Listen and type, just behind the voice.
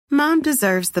Mom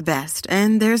deserves the best,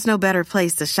 and there's no better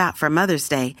place to shop for Mother's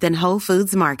Day than Whole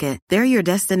Foods Market. They're your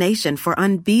destination for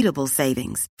unbeatable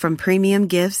savings, from premium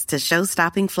gifts to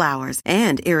show-stopping flowers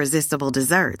and irresistible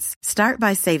desserts. Start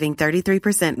by saving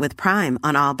 33% with Prime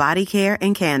on all body care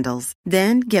and candles.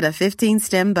 Then get a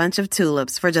 15-stem bunch of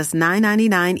tulips for just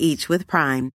 $9.99 each with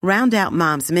Prime. Round out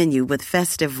Mom's menu with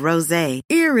festive rosé,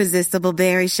 irresistible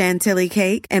berry chantilly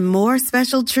cake, and more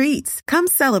special treats. Come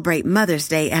celebrate Mother's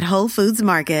Day at Whole Foods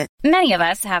Market. Many of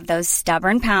us have those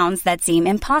stubborn pounds that seem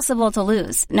impossible to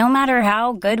lose, no matter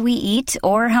how good we eat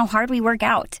or how hard we work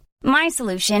out. My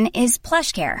solution is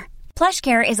PlushCare.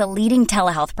 PlushCare is a leading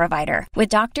telehealth provider with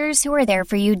doctors who are there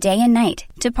for you day and night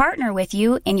to partner with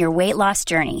you in your weight loss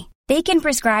journey. They can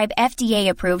prescribe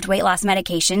FDA-approved weight loss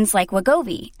medications like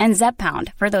Wegovy and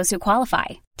Zepbound for those who qualify.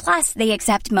 Plus, they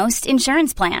accept most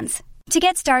insurance plans. To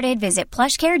get started, visit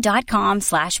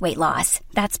plushcare.com/weightloss.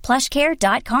 That's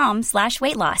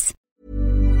plushcare.com/weightloss.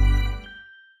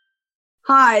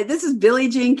 Hi, this is Billie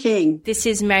Jean King. This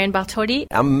is Marion Bartoli.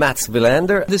 I'm Mats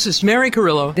Wilander. This is Mary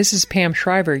Carrillo. This is Pam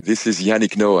Shriver. This is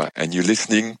Yannick Noah, and you're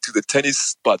listening to the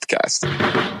Tennis Podcast.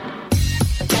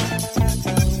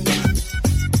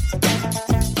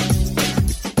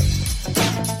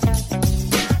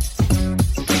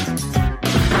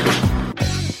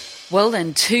 Well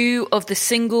then, two of the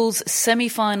singles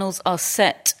semi-finals are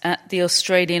set at the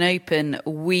Australian Open.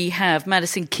 We have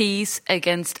Madison Keys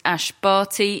against Ash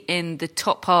Barty in the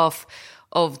top half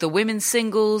of the women's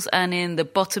singles, and in the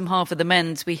bottom half of the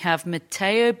men's we have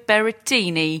Matteo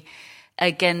Berrettini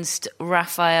against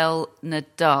Rafael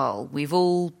Nadal. We've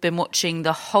all been watching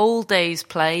the whole day's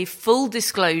play. Full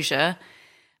disclosure,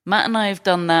 Matt and I have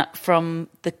done that from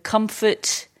the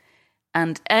comfort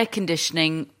and air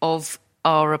conditioning of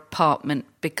our apartment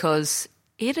because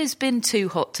it has been too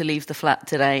hot to leave the flat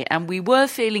today, and we were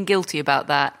feeling guilty about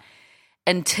that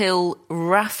until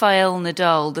Rafael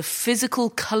Nadal, the physical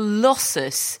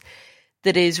colossus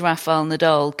that is Rafael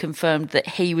Nadal, confirmed that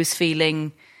he was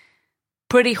feeling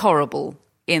pretty horrible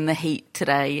in the heat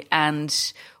today. And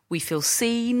we feel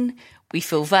seen, we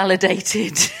feel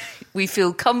validated, we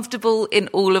feel comfortable in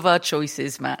all of our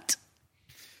choices, Matt.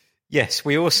 Yes,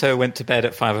 we also went to bed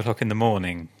at 5 o'clock in the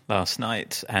morning last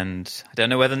night, and I don't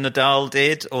know whether Nadal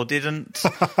did or didn't.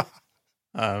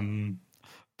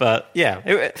 But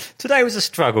yeah, today was a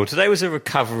struggle. Today was a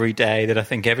recovery day that I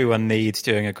think everyone needs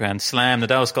during a Grand Slam.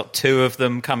 Nadal's got two of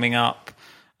them coming up.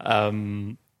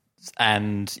 And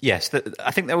yes,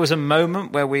 I think there was a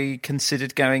moment where we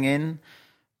considered going in,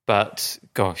 but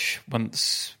gosh,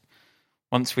 once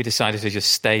we decided to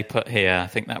just stay put here, I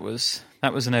think that was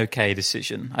an okay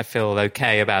decision. I feel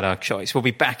okay about our choice. We'll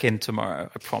be back in tomorrow,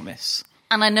 I promise.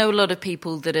 And I know a lot of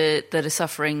people that are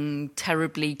suffering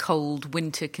terribly cold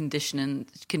winter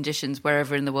conditions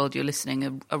wherever in the world you're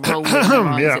listening are rolling their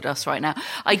eyes at us right now.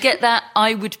 I get that.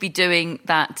 I would be doing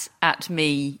that at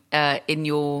me in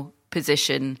your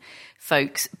position,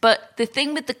 folks. But the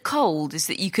thing with the cold is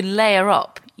that you can layer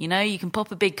up. You know, you can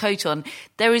pop a big coat on.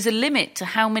 There is a limit to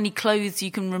how many clothes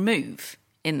you can remove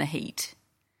in the heat.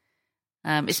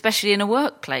 Especially in a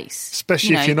workplace.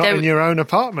 Especially if you're not in your own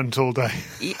apartment all day.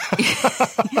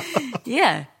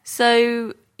 Yeah.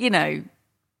 So,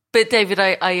 but David,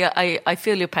 I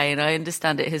feel your pain. I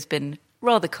understand it has been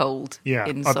rather cold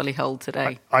in Solihull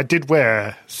today. I did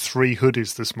wear 3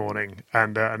 hoodies this morning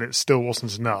and it still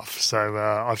wasn't enough. So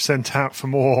I've sent out for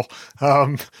more.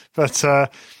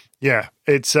 Yeah,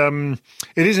 it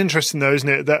is interesting though, isn't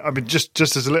it? That, I mean, just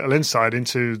as a little insight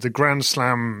into the Grand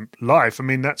Slam life. I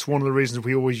mean, that's one of the reasons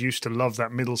we always used to love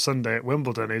that middle Sunday at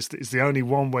Wimbledon. Is the only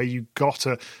one where you got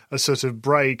a sort of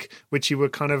break which you were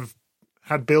kind of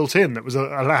had built in that was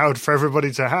allowed for everybody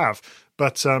to have.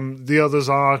 But the others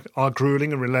are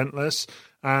grueling and relentless.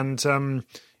 And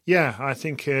I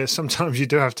think sometimes you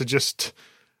do have to just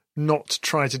not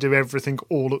try to do everything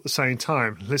all at the same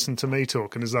time. Listen to me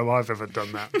talking as though I've ever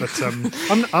done that. But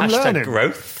I'm learning.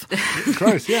 Growth.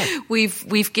 Growth, yeah.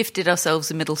 We've gifted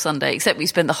ourselves a middle Sunday, except we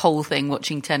spent the whole thing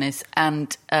watching tennis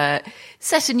and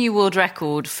set a new world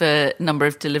record for number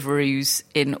of Deliveroos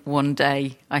in one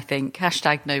day, I think.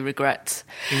 # no regrets.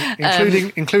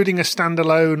 Including a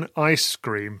standalone ice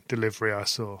cream delivery I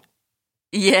saw.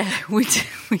 Yeah, we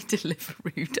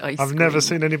Deliverooed ice cream. I've never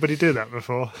seen anybody do that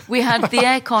before. We had the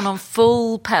aircon on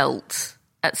full pelt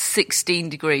at 16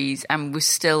 degrees and was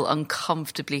still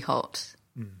uncomfortably hot.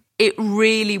 It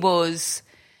really was.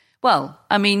 Well,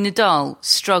 I mean, Nadal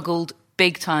struggled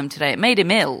big time today. It made him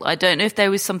ill. I don't know if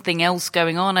there was something else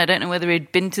going on. I don't know whether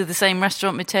he'd been to the same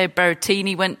restaurant Matteo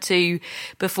Berrettini went to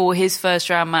before his first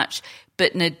round match.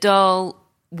 But Nadal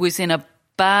was in a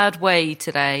bad way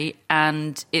today,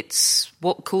 and it's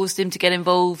what caused him to get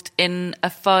involved in a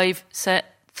 5-set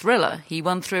thriller. He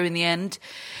won through in the end,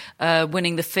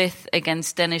 winning the 5th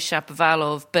against Denis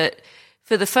Shapovalov. But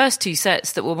for the first 2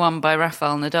 sets that were won by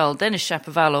Rafael Nadal, Denis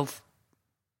Shapovalov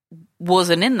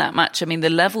wasn't in that match. I mean, the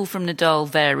level from Nadal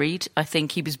varied. I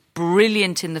think he was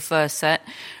brilliant in the first set,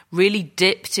 really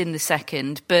dipped in the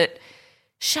second, but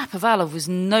Shapovalov was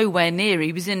nowhere near.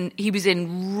 He was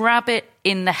in rabbit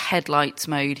in the headlights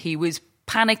mode. He was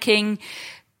panicking.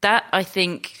 That, I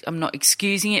think, I'm not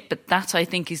excusing it, but that, I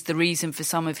think, is the reason for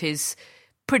some of his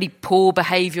pretty poor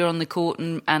behaviour on the court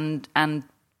and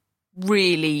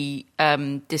really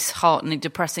disheartening,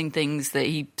 depressing things that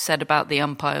he said about the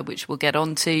umpire, which we'll get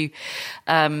on to.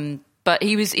 But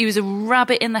he was a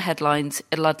rabbit in the headlights.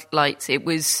 It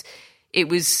was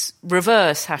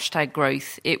reverse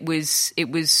 #growth. It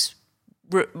was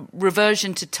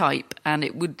reversion to type, and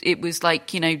it was like,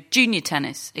 junior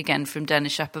tennis again from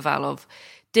Denis Shapovalov.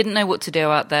 Didn't know what to do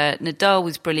out there. Nadal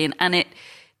was brilliant, and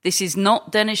this is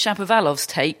not Denis Shapovalov's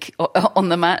take on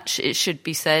the match. It should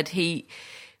be said.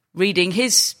 Reading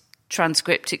his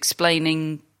transcript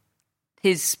explaining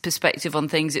his perspective on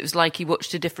things, it was like he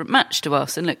watched a different match to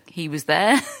us. And look, he was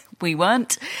there, we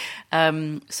weren't. So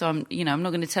I'm not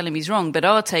going to tell him he's wrong. But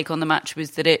our take on the match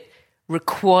was that it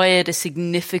required a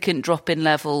significant drop in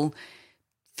level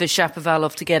for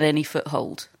Shapovalov to get any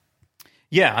foothold.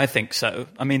 Yeah, I think so.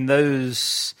 I mean,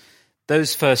 those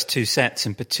first 2 sets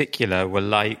in particular were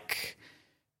like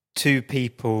 2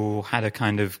 people had a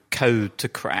kind of code to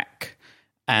crack,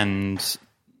 and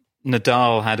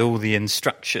Nadal had all the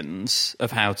instructions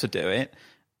of how to do it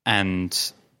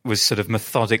and was sort of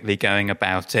methodically going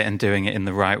about it and doing it in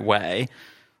the right way,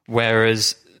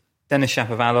 whereas Denis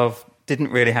Shapovalov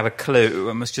didn't really have a clue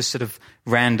and was just sort of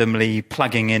randomly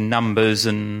plugging in numbers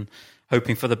and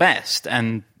hoping for the best.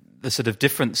 And the sort of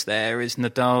difference there is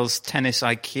Nadal's tennis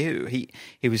IQ.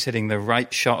 He was hitting the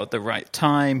right shot at the right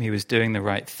time. He was doing the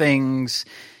right things.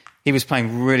 He was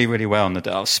playing really, really well,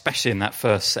 Nadal, especially in that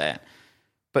first set.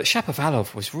 But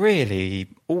Shapovalov was really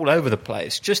all over the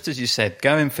place, just as you said,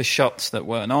 going for shots that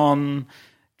weren't on.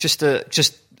 Just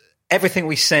everything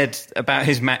we said about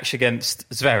his match against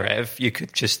Zverev, you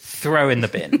could just throw in the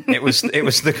bin. It was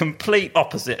the complete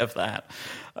opposite of that.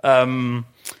 And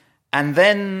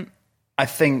then I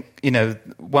think,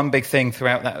 one big thing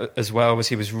throughout that as well was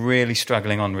he was really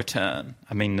struggling on return.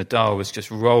 I mean, Nadal was just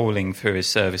rolling through his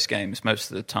service games most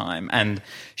of the time. And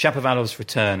Shapovalov's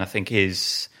return, I think,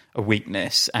 is a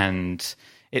weakness. And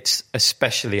it's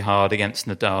especially hard against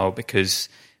Nadal because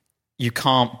you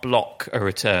can't block a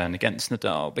return against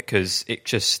Nadal because it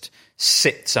just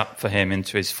sits up for him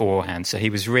into his forehand. So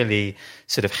he was really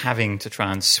sort of having to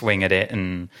try and swing at it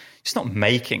and just not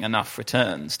making enough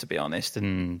returns, to be honest.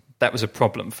 And that was a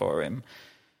problem for him.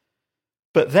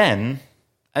 But then,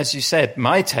 as you said,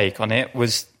 my take on it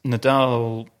was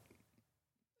Nadal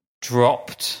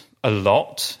dropped a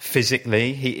lot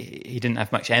physically. He didn't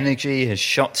have much energy. His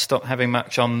shots stopped having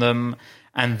much on them.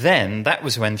 And then that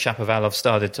was when Shapovalov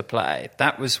started to play.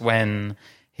 That was when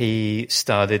he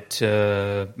started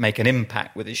to make an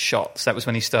impact with his shots. That was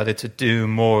when he started to do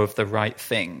more of the right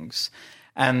things.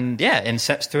 And yeah, in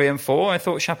sets 3 and 4, I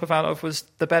thought Shapovalov was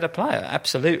the better player,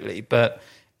 absolutely. But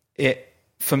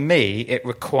for me, it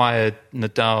required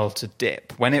Nadal to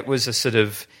dip. When it was a sort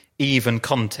of even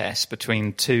contest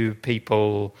between 2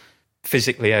 people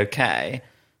physically okay,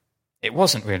 it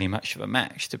wasn't really much of a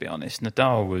match, to be honest.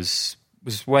 Nadal was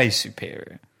way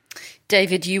superior.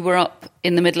 David, you were up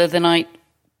in the middle of the night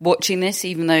watching this,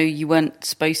 even though you weren't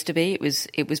supposed to be.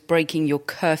 It was breaking your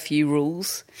curfew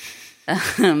rules,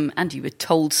 and you were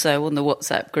told so on the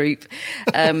WhatsApp group.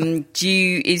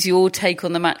 Is your take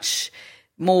on the match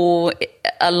more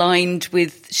aligned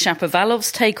with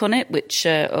Shapovalov's take on it, which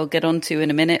I'll get onto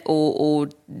in a minute, or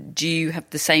do you have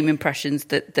the same impressions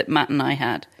that Matt and I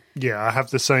had? Yeah, I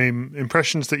have the same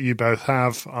impressions that you both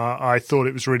have. I thought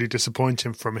it was really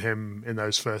disappointing from him in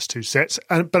those first 2 sets,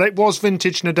 but it was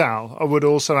vintage Nadal. I would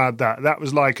also add that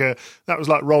was like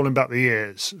rolling back the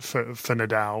years for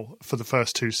Nadal for the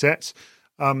first 2 sets.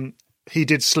 He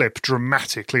did slip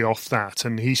dramatically off that,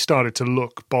 and he started to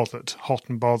look bothered, hot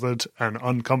and bothered and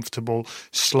uncomfortable,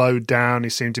 slowed down. He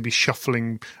seemed to be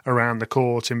shuffling around the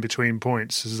court in between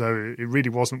points as though it really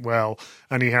wasn't well,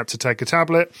 and he had to take a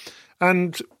tablet.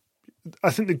 And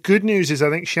I think the good news is I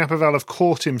think Shapovalov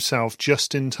caught himself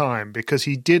just in time because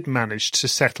he did manage to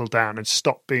settle down and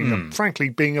stop being, frankly,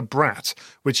 being a brat,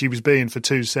 which he was being for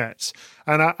 2 sets.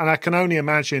 And I can only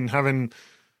imagine, having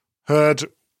heard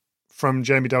from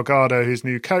Jamie Delgado, his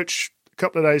new coach, a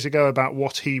couple of days ago about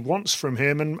what he wants from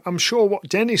him, and I'm sure what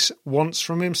Denis wants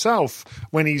from himself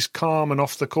when he's calm and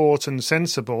off the court and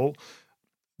sensible,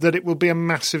 that it will be a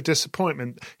massive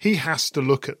disappointment. He has to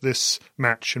look at this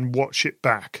match and watch it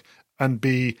back and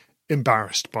be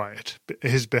embarrassed by it,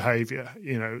 his behaviour.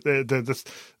 You know,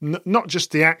 not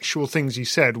just the actual things he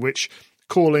said, which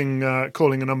calling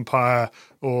an umpire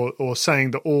or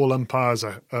saying that all umpires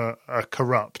are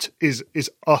corrupt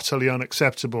is utterly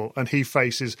unacceptable, and he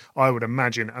faces, I would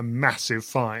imagine, a massive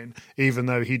fine, even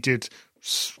though he did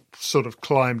sort of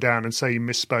climb down and say he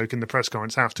misspoke in the press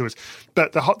conference afterwards.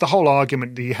 But the whole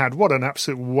argument he had, what an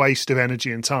absolute waste of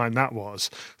energy and time that was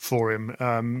for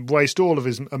him. Waste all of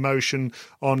his emotion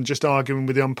on just arguing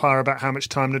with the umpire about how much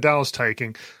time Nadal's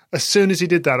taking. As soon as he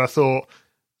did that, I thought,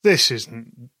 this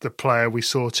isn't the player we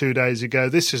saw 2 days ago.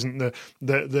 This isn't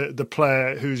the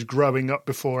player who's growing up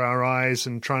before our eyes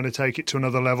and trying to take it to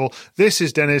another level. This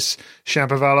is Denis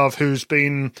Shapovalov, who's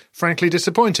been frankly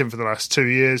disappointing for the last 2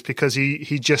 years because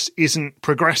he just isn't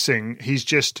progressing. He's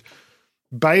just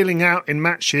bailing out in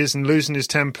matches and losing his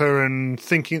temper and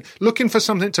looking for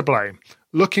something to blame,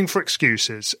 looking for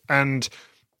excuses. And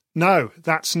no,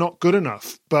 that's not good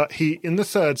enough. But in the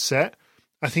third set,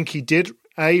 I think he did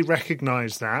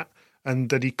recognise that, and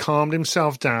that he calmed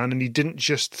himself down and he didn't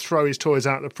just throw his toys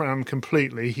out the pram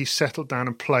completely. He settled down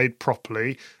and played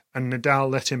properly, and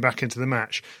Nadal let him back into the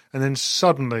match. And then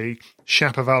suddenly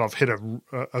Shapovalov hit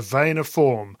a vein of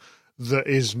form that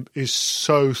is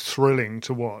so thrilling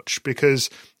to watch,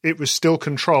 because it was still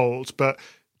controlled. But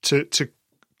to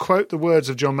quote the words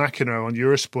of John McEnroe on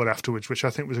Eurosport afterwards, which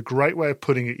I think was a great way of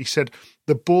putting it, he said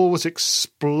the ball was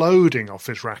exploding off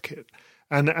his racket.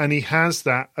 And he has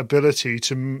that ability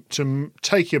to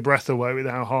take your breath away with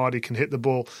how hard he can hit the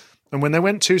ball. And when they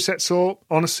went 2 sets all,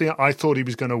 honestly, I thought he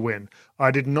was going to win.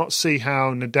 I did not see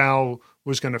how Nadal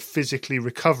was going to physically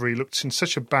recover. He looked in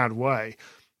such a bad way.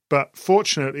 But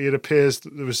fortunately, it appears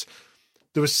that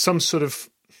there was some sort of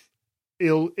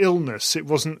illness. It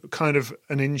wasn't kind of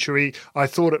an injury. I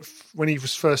thought when he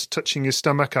was first touching his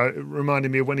stomach, it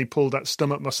reminded me of when he pulled that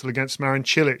stomach muscle against Marin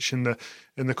Cilic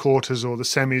in the quarters or the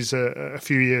semis a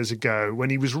few years ago, when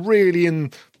he was really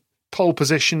in pole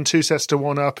position,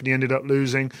 2-1 up, and he ended up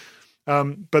losing.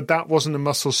 But that wasn't a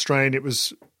muscle strain. It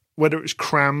was, whether it was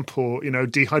cramp or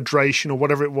dehydration or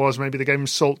whatever it was. Maybe they gave him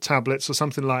salt tablets or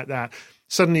something like that.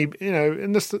 Suddenly,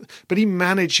 but he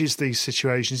manages these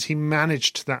situations. He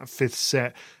managed that 5th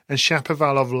set, and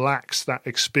Shapovalov lacks that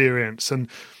experience. And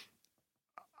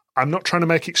I'm not trying to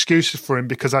make excuses for him,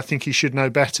 because I think he should know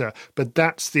better, but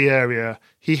that's the area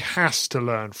he has to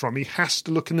learn from. He has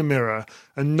to look in the mirror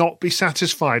and not be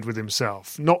satisfied with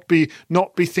himself, not be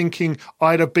thinking,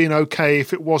 I'd have been okay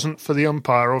if it wasn't for the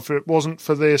umpire, or if it wasn't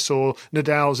for this, or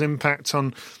Nadal's impact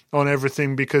on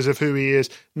everything because of who he is.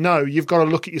 No, you've got to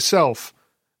look at yourself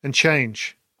and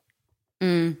change.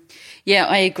 Yeah,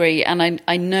 I agree. And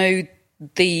I know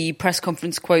the press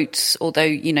conference quotes, although,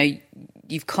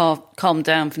 you've calmed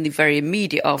down from the very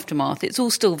immediate aftermath, it's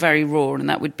all still very raw, and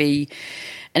that would be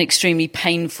an extremely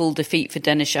painful defeat for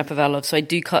Denis Shapovalov. So I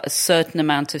do cut a certain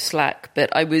amount of slack, but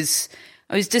I was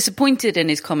disappointed in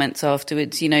his comments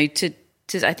afterwards.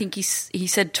 I think he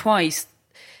said twice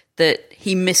that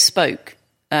he misspoke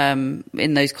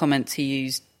in those comments he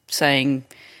used, saying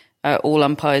all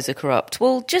umpires are corrupt.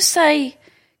 Well, just say,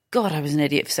 God, I was an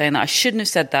idiot for saying that. I shouldn't have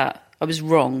said that. I was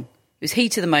wrong. It was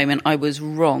heat of the moment. I was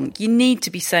wrong. You need to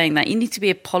be saying that. You need to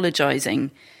be apologising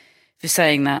for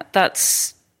saying that.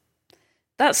 That's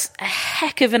a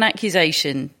heck of an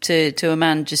accusation to a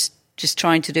man just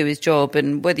trying to do his job.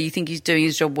 And whether you think he's doing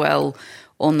his job well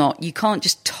or not, you can't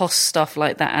just toss stuff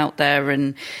like that out there.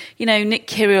 And, Nick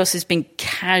Kyrgios has been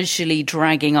casually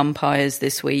dragging umpires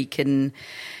this week, and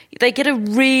they get a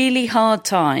really hard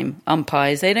time,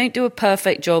 umpires. They don't do a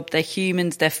perfect job. They're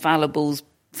humans. They're fallible,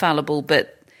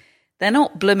 but they're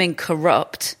not blooming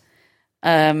corrupt.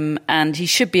 And he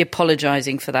should be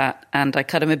apologising for that. And I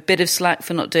cut him a bit of slack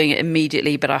for not doing it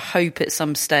immediately, but I hope at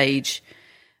some stage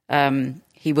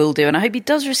he will do. And I hope he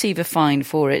does receive a fine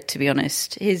for it, to be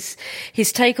honest. His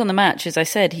take on the match, as I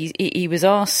said, he was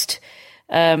asked,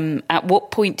 at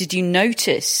what point did you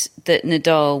notice that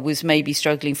Nadal was maybe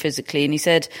struggling physically? And he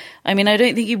said, I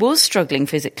don't think he was struggling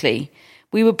physically.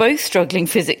 We were both struggling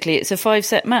physically. It's a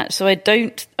 5-set match. So I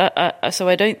don't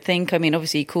think,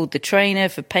 obviously he called the trainer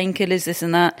for painkillers, this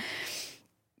and that.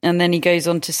 And then he goes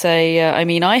on to say,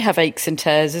 I have aches and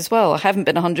tears as well. I haven't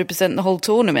been 100% the whole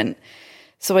tournament.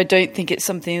 So I don't think it's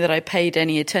something that I paid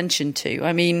any attention to.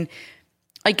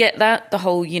 I get that, the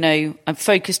whole, I'm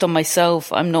focused on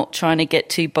myself. I'm not trying to get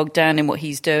too bogged down in what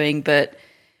he's doing. But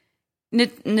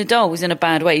Nadal was in a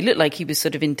bad way. He looked like he was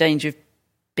sort of in danger of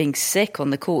being sick on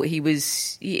the court. He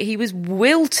was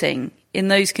wilting in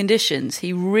those conditions.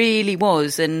 He really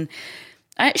was. And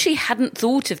I actually hadn't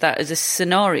thought of that as a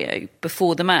scenario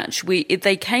before the match.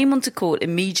 They came onto court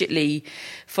immediately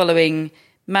following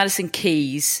Madison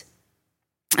Keys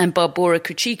and Barbora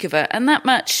Krejcikova, and that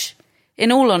match,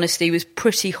 in all honesty, was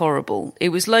pretty horrible. It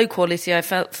was low quality. I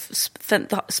spent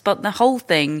the whole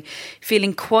thing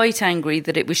feeling quite angry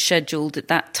that it was scheduled at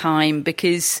that time,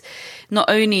 because not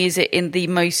only is it in the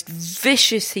most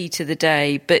vicious heat of the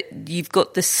day, but you've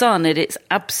got the sun at its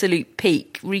absolute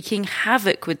peak, wreaking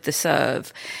havoc with the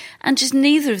serve. And just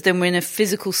neither of them were in a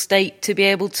physical state to be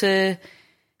able to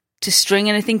string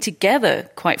anything together,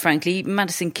 quite frankly.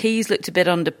 Madison Keys looked a bit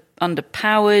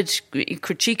underpowered.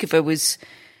 Krejcikova was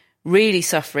really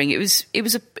suffering. It was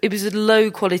a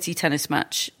low quality tennis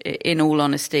match, in all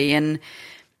honesty, and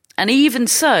even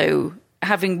so,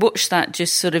 having watched that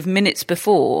just sort of minutes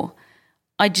before,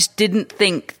 I just didn't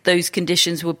think those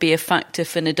conditions would be a factor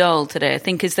for Nadal today. I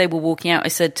think as they were walking out, I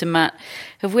said to Matt,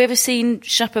 "Have we ever seen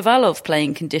Shapovalov play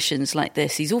in conditions like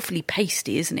this? He's awfully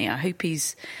pasty, isn't he? I hope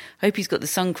he's got the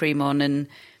sun cream on." And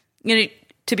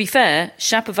to be fair,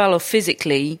 Shapovalov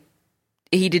physically,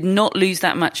 he did not lose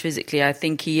that match physically. I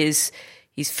think he's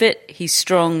fit, he's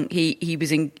strong, he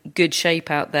was in good shape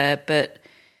out there. But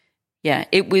yeah,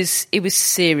 it was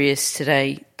serious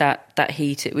today, that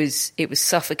heat. It was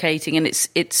suffocating, and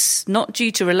it's not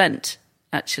due to relent.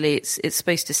 Actually, it's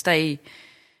supposed to stay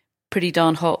pretty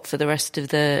darn hot for the rest of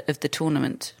the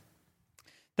tournament.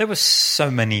 There were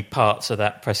so many parts of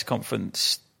that press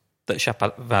conference that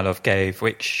Shapovalov gave,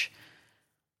 which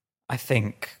I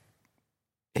think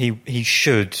he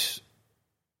should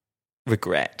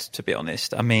regret, to be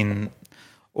honest. I mean,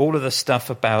 all of the stuff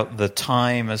about the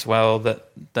time as well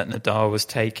that Nadal was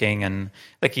taking, and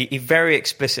like he very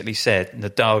explicitly said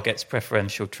Nadal gets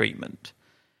preferential treatment.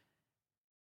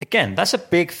 Again, that's a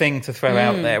big thing to throw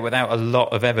out there without a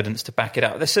lot of evidence to back it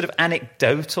up. There's sort of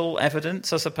anecdotal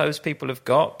evidence, I suppose, people have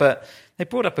got, but they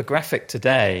brought up a graphic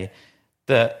today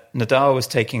that Nadal was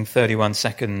taking 31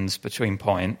 seconds between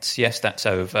points. Yes, that's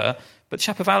over. But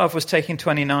Shapovalov was taking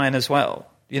 29 as well.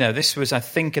 This was, I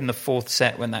think, in the fourth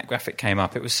set when that graphic came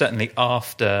up. It was certainly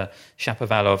after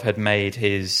Shapovalov had made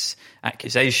his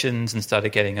accusations and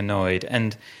started getting annoyed.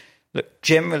 And look,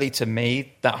 generally to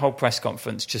me, that whole press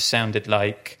conference just sounded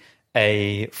like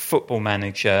a football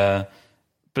manager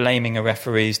blaming a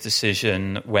referee's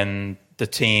decision when the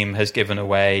team has given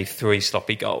away 3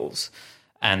 sloppy goals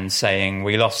and saying,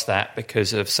 we lost that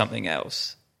because of something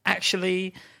else.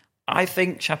 Actually, I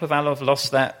think Shapovalov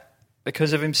lost that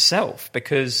because of himself.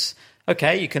 Because,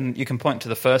 okay, you can point to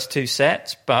the first 2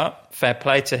 sets, but fair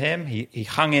play to him. He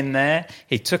hung in there.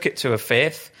 He took it to a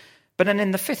 5th. But then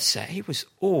in the 5th set, he was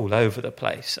all over the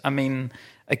place. I mean,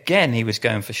 again, he was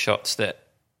going for shots that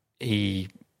he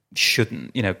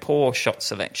shouldn't. Poor shot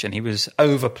selection. He was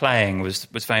overplaying. Was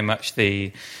very much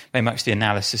the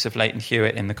analysis of Leighton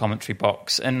Hewitt in the commentary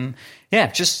box. And yeah,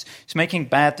 just making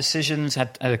bad decisions.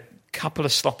 Had a couple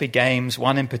of sloppy games,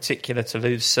 one in particular to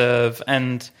lose serve,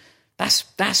 and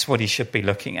that's what he should be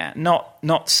looking at.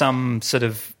 Not some sort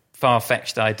of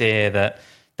far-fetched idea that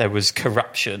there was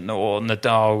corruption or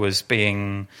Nadal was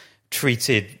being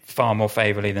treated far more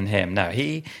favourably than him. No,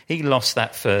 he lost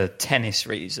that for tennis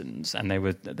reasons, and they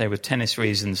were tennis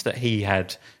reasons that he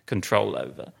had control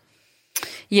over.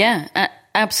 Yeah,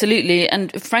 absolutely.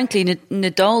 And frankly,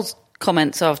 Nadal's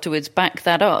comments afterwards back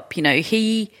that up.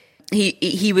 He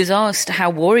was asked, how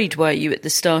worried were you at the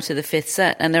start of the 5th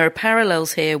set? And there are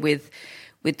parallels here with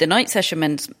the night session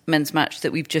men's match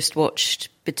that we've just watched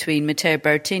between Matteo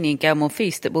Berrettini and Gael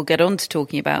Monfils that we'll get on to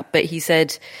talking about. But he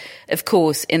said, of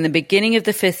course, in the beginning of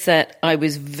the 5th set, I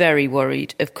was very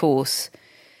worried, of course.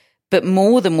 But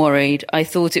more than worried, I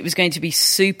thought it was going to be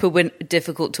super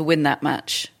difficult to win that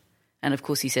match. And of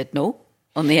course he said no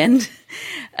on the end.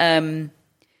 I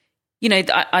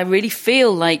really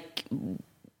feel like,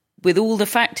 with all the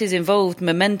factors involved,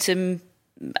 momentum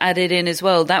added in as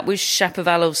well, that was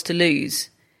Shapovalov's to lose,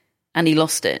 and he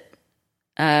lost it.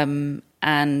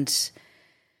 And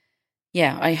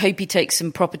yeah, I hope he takes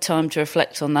some proper time to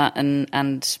reflect on that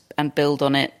and build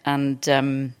on it. And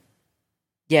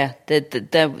yeah,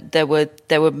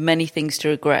 there were many things to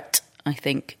regret, I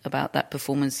think, about that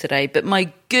performance today. But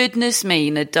my goodness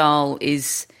me, Nadal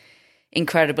is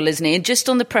incredible, isn't he? And just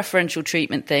on the preferential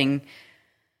treatment thing,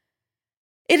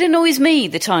 it annoys me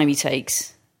the time he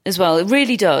takes as well. It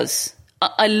really does.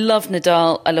 I love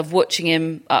Nadal. I love watching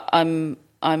him.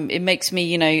 It makes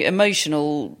me,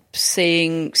 emotional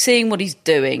seeing what he's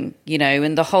doing,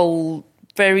 and the whole,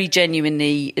 very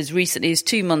genuinely, as recently as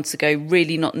 2 months ago,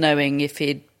 really not knowing if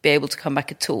he'd be able to come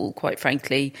back at all, quite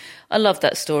frankly. I love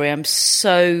that story. I'm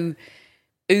so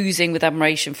oozing with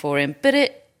admiration for him. But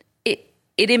it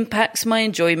impacts my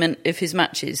enjoyment of his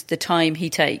matches, the time he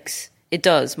takes. It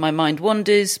does. My mind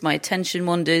wanders, my attention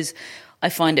wanders. I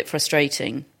find it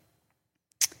frustrating.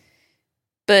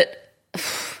 But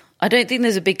I don't think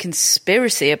there's a big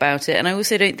conspiracy about it. And I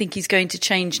also don't think he's going to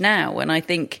change now. And I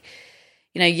think,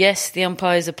 yes, the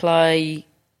umpires apply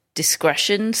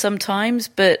discretion sometimes,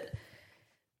 but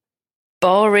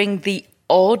barring the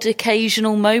odd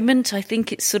occasional moment, I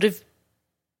think it's sort of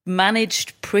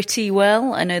managed pretty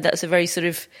well. I know that's a very sort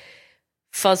of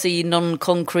fuzzy,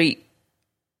 non-concrete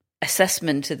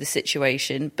assessment of the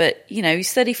situation, but,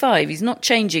 he's 35. He's not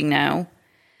changing now.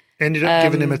 Ended up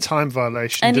giving him a time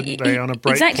violation, didn't they, on a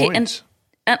break point?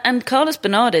 And Carlos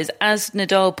Bernardes, as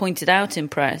Nadal pointed out in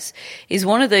press, is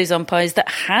one of those umpires that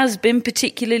has been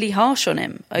particularly harsh on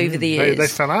him over the years. They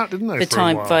fell out, didn't they, for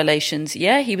time violations?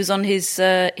 Yeah, he was on his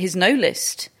no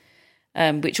list,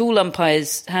 which all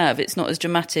umpires have. It's not as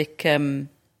dramatic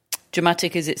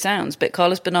as it sounds, but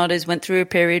Carlos Bernardes went through a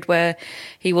period where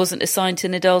he wasn't assigned to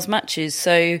Nadal's matches.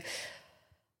 So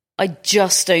I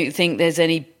just don't think there's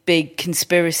any big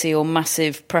conspiracy or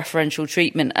massive preferential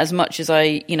treatment, as much as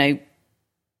I,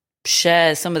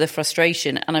 share some of the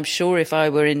frustration. And I'm sure if I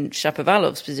were in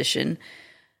Shapovalov's position,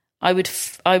 I would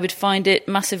find it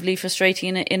massively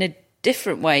frustrating in a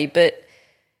different way. But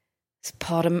it's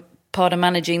part of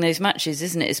managing those matches,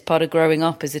 isn't it? It's part of growing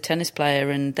up as a tennis player.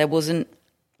 And there wasn't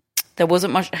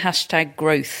much hashtag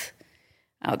growth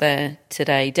out there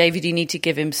today. David, you need to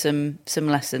give him some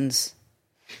lessons.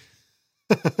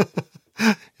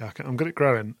 Yeah, I'm good at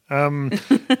growing. No,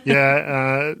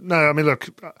 I mean, look,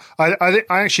 I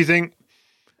actually think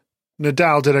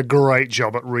Nadal did a great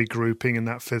job at regrouping in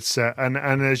that fifth set, and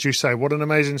as you say, what an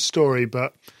amazing story.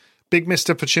 But big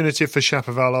missed opportunity for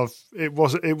Shapovalov. It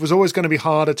was always going to be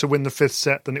harder to win the fifth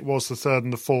set than it was the third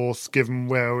and the fourth, given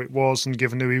where it was and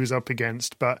given who he was up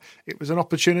against. But it was an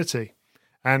opportunity,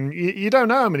 and you don't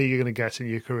know how many you're going to get in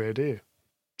your career, do you?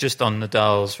 Just on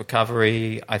Nadal's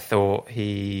recovery, I thought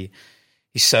he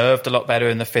served a lot better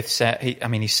in the fifth set.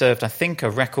 He served, I think, a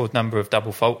record number of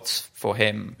double faults for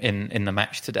him in the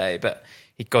match today, but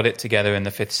he got it together in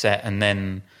the fifth set. And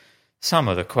then some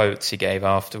of the quotes he gave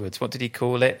afterwards, what did he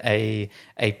call it? A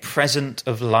present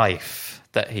of life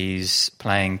that he's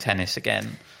playing tennis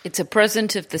again. It's a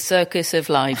present of the circus of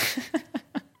life.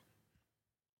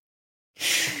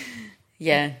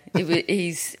 Yeah,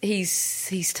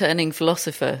 he's turning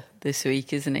philosopher this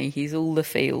week, isn't he? He's all the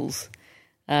feels.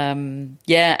 And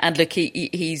look,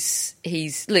 he's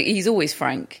always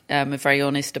frank, very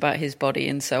honest about his body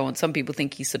and so on. Some people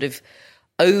think he's sort of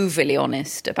overly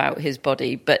honest about his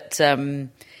body, but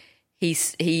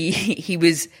he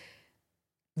was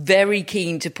very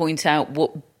keen to point out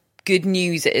what good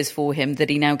news it is for him that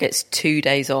he now gets 2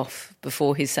 days off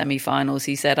before his semi-finals.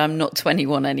 He said, "I'm not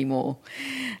 21 anymore,"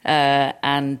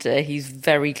 and he's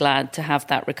very glad to have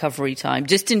that recovery time.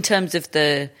 Just in terms of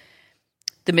the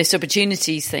missed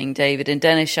opportunities thing, David, and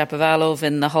Denis Shapovalov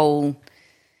and the whole,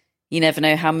 you never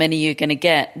know how many you're going to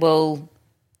get. Well,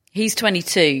 he's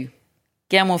 22.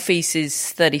 Gael Monfils is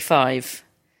 35.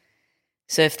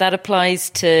 So if that applies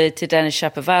to Denis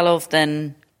Shapovalov,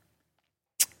 then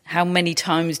how many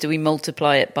times do we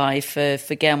multiply it by for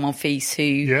Gael Monfils,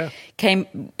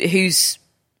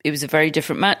 it was a very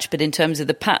different match, but in terms of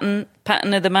the pattern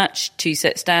of the match, 2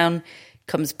 sets down,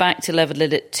 comes back to level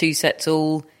it at 2 sets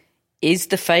all, is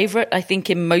the favourite, I think,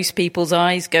 in most people's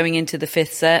eyes going into the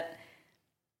fifth set,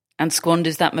 and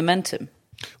squanders that momentum.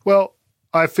 Well,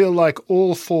 I feel like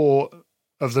all 4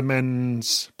 of the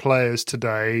men's players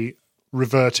today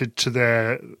reverted to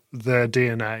their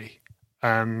DNA.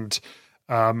 And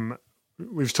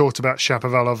we've talked about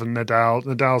Shapovalov and Nadal.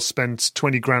 Nadal spent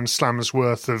 20 Grand Slams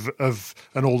worth of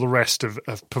and all the rest of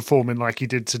performing like he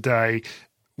did today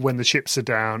when the chips are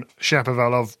down.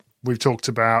 Shapovalov, we've talked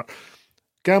about.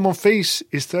 Gael Monfils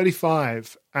is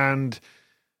 35, and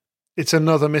it's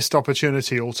another missed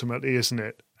opportunity ultimately, isn't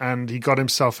it? And he got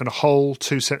himself in a hole,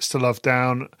 2 sets to love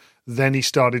down. Then he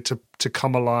started to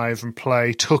come alive and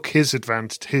play, took his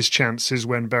chances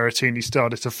when Berrettini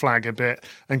started to flag a bit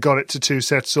and got it to 2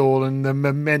 sets all, and the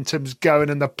momentum's going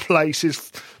and the place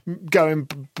is going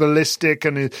ballistic,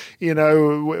 and,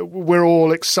 we're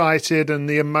all excited and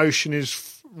the emotion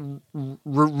is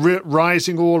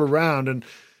rising all around,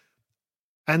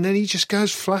 and then he just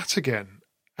goes flat again.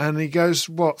 And he goes,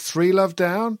 3 love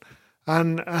down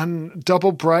and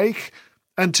double break.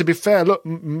 And to be fair, look,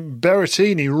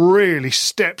 Berrettini really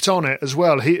stepped on it as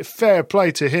well. Fair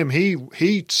play to him.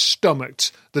 He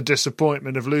stomached the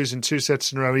disappointment of losing 2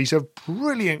 sets in a row. He's a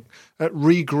brilliant at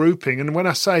regrouping. And when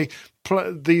I say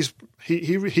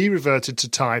he reverted to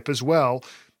type as well,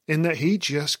 in that he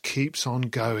just keeps on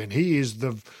going. He is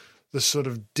the sort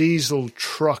of diesel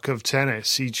truck of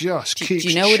tennis. He just keeps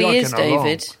chugging along. Do you know what he is,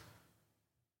 David?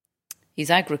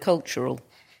 He's agricultural.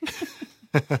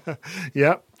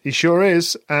 Yeah, he sure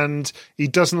is, and he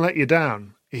doesn't let you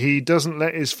down. He doesn't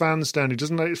let his fans down. He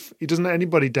doesn't let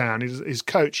anybody down. His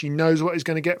coach, he knows what he's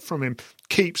going to get from him.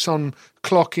 Keeps on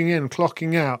clocking in,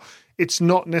 clocking out. It's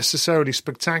not necessarily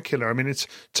spectacular. I mean, in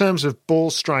terms of ball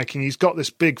striking, he's got this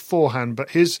big forehand,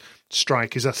 but his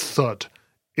strike is a thud.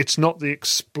 It's not the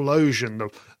explosion,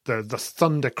 the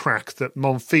thunder crack that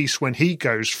Monfils, when he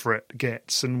goes for it,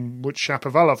 gets, and what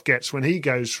Shapovalov gets when he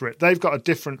goes for it. They've got a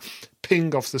different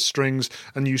ping off the strings,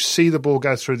 and you see the ball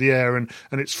go through the air, and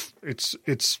it's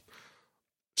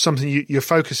something you're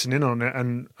focusing in on it,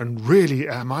 and really,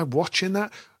 am I watching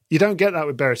that? You don't get that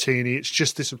with Berrettini. It's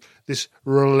just this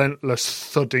relentless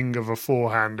thudding of a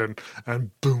forehand,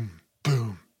 and boom,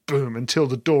 boom, boom, until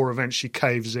the door eventually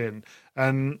caves in.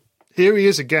 And here he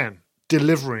is again,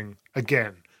 delivering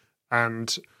again.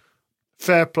 And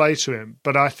fair play to him.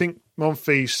 But I think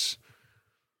Monfils,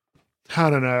 I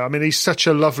don't know. I mean, he's such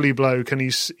a lovely bloke, and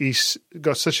he's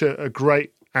got such a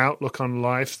great outlook on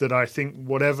life that I think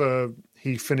whatever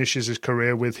he finishes his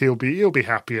career with, he'll be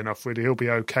happy enough with. He'll be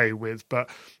okay with. But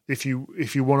if you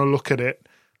want to look at it,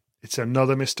 it's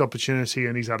another missed opportunity,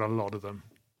 and he's had a lot of them.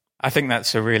 I think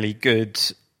that's a really good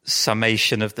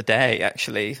summation of the day,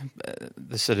 actually.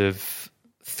 The sort of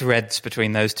threads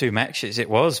between those two matches. It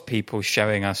was people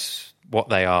showing us what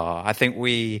they are. I think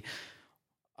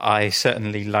I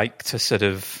certainly like to sort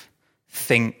of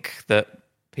think that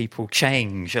people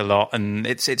change a lot, and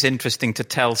it's interesting to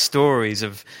tell stories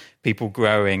of people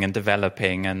growing and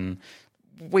developing, and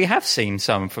we have seen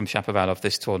some from Shapovalov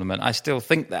this tournament. I still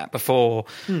think that before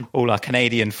all our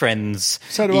Canadian friends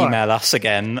email us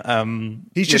again.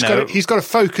 He's got to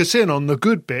focus in on the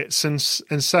good bits and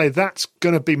say that's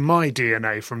going to be my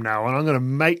DNA from now on. I'm going to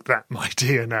make that my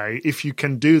DNA. If you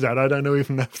can do that, I don't know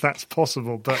even if that's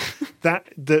possible, but that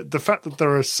the fact that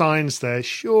there are signs there,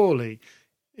 surely,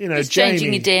 it's Jamie,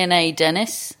 changing your DNA,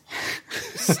 Dennis.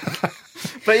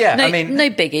 But yeah, no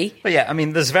biggie. But yeah, I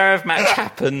mean, the Zverev match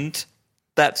happened.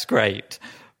 That's great.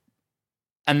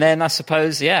 And then I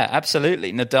suppose, yeah,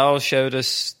 absolutely. Nadal showed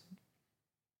us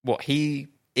what he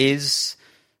is.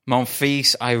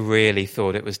 Monfils, I really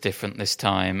thought it was different this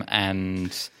time,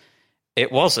 and it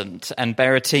wasn't. And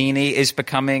Berrettini is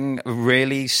becoming a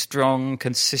really strong,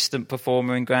 consistent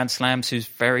performer in Grand Slams who's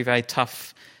very, very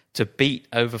tough to beat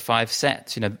over 5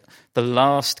 sets. The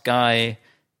last guy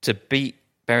to beat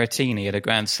Berrettini at a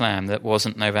Grand Slam that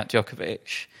wasn't Novak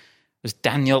Djokovic was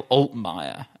Daniel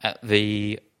Altmaier at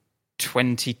the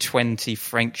 2020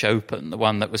 French Open, the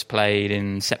one that was played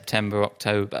in September,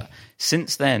 October.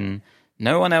 Since then,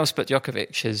 no one else but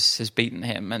Djokovic has beaten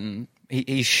him, and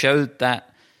he showed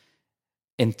that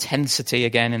intensity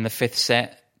again in the 5th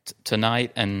set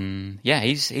tonight. And yeah,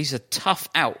 he's a tough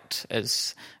out,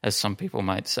 as some people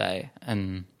might say.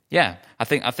 And yeah, I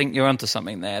think you're onto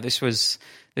something there. This was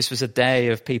a day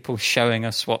of people showing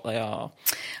us what they are.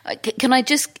 Can I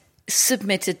just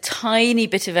submit a tiny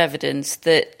bit of evidence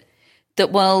that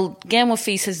while Gael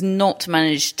Monfils has not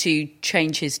managed to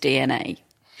change his DNA,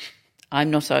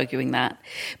 I'm not arguing that,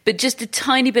 but just a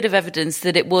tiny bit of evidence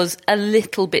that it was a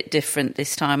little bit different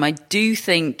this time. I do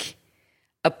think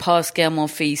a past Gael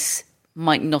Monfils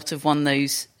might not have won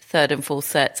those 3rd and 4th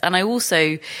sets. And I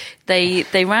also, they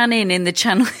ran in the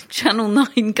Channel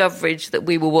 9 coverage that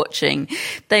we were watching,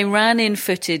 they ran in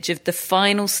footage of the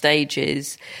final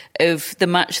stages of the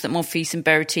match that Monfils and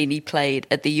Berrettini played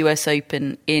at the US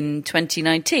Open in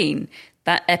 2019,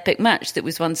 that epic match that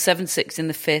was won 7-6 in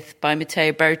the 5th by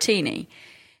Matteo Berrettini.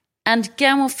 And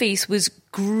Gael Monfils was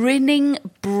grinning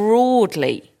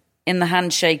broadly in the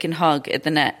handshake and hug at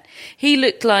the net. He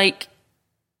looked like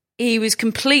he was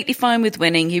completely fine with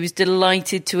winning. He was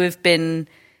delighted to have been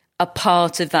a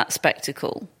part of that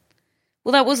spectacle.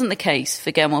 Well, that wasn't the case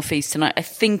for Gael Monfils tonight. I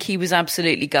think he was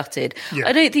absolutely gutted. Yeah.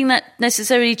 I don't think that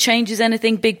necessarily changes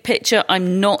anything big picture.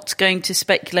 I'm not going to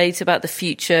speculate about the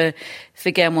future for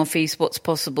Gael Monfils, what's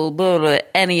possible, blah, blah, blah,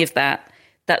 any of that.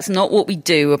 That's not what we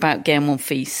do about Gael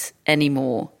Monfils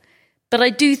anymore. But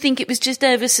I do think it was just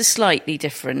ever so slightly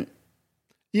different.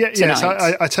 Yes,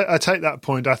 I take that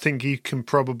point. I think he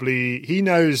he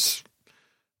knows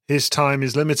his time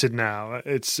is limited now.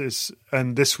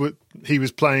 He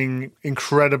was playing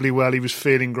incredibly well. He was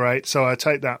feeling great. So I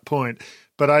take that point.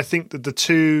 but I think that the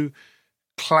two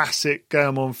classic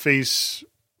Gael Monfils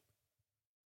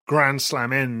Grand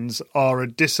Slam ends are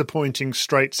a disappointing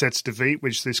straight sets defeat,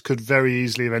 which this could very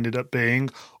easily have ended up being,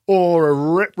 or a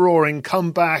rip-roaring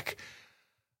comeback,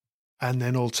 and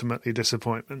then ultimately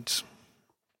disappointment.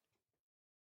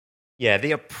 Yeah,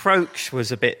 the approach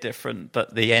was a bit different,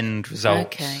 but the end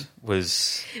result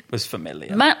was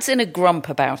familiar. Matt's in a grump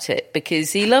about it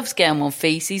because he loves Gael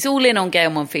Monfils. He's all in on Gael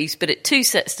Monfils, but at 2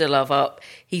 sets to love up,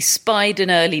 he spied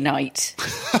an early night.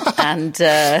 And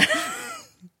I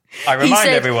remind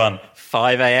everyone,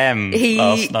 5 a.m.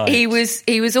 last night. He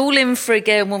was all in for a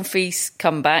Gael Monfils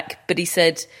comeback, but he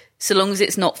said, so long as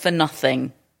it's not for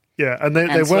nothing. Yeah, and they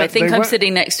weren't. So I think I'm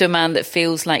sitting next to a man that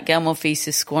feels like Gael Monfils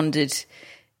has squandered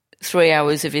 3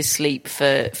 hours of his sleep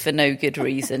for no good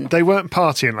reason. They weren't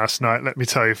partying last night, let me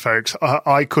tell you, folks.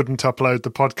 I couldn't upload the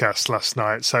podcast last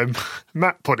night, so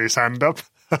Matt put his hand up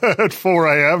at 4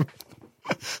 a.m.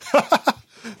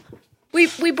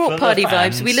 We brought party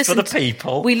vibes. We listened for the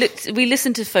people. We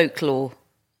listened to folklore.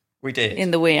 We did in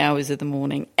the wee hours of the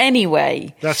morning.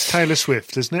 Anyway, that's Taylor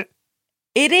Swift, isn't it?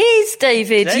 It is,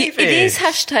 David. It is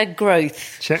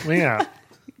 #growth. Check me out.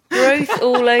 Growth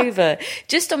all over.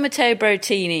 Just on Matteo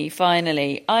Berrettini,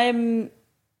 finally, I'm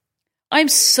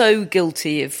so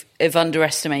guilty of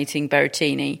underestimating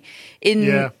Berrettini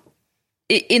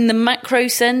in the macro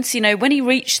sense. You know, when he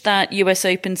reached that US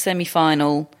Open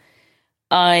semi-final,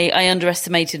 I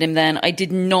underestimated him then. I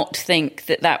did not think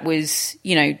that was,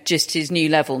 you know, just his new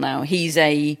level now. He's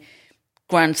a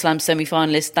Grand Slam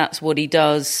semi-finalist. That's what he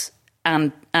does,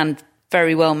 and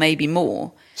very well maybe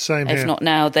more. Same here. If not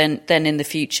now, then in the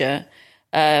future.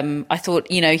 I thought,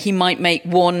 you know, he might make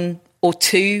 1 or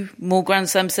 2 more Grand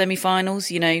Slam semi-finals,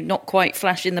 you know, not quite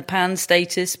flash in the pan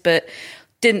status, but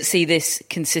didn't see this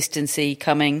consistency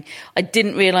coming. I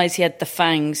didn't realise he had the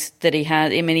fangs that he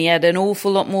had. I mean, he had an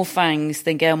awful lot more fangs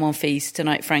than Gael Monfils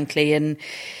tonight, frankly, and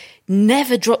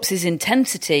never drops his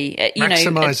intensity.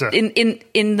 Maximizer.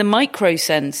 In the micro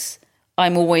sense,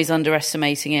 I'm always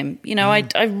underestimating him. You know,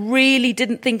 I really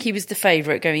didn't think he was the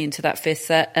favourite going into that 5th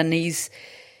set, and he's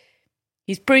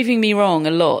proving me wrong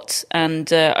a lot.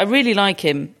 And I really like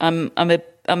him. I'm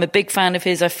a big fan of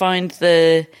his. You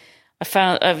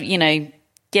know,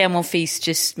 Gael Monfils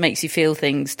just makes you feel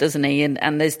things, doesn't he?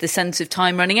 And there's the sense of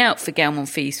time running out for Gael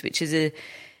Monfils, which is a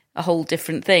whole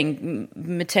different thing.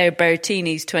 Matteo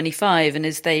Berrettini's 25, and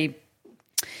as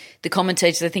the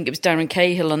commentators, I think it was Darren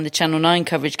Cahill on the Channel 9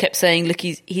 coverage, kept saying, look,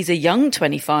 he's a young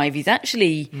 25. He's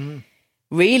actually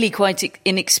really quite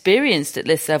inexperienced at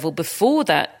this level. Before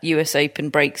that US Open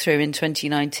breakthrough in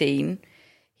 2019,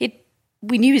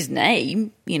 we knew his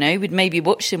name, you know, we'd maybe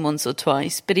watched him once or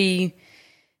twice, but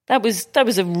that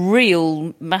was a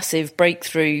real massive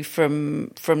breakthrough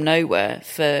from nowhere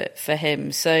for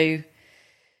him. So,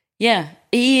 yeah,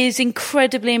 he is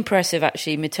incredibly impressive,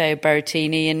 actually, Matteo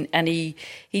Berrettini, and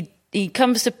he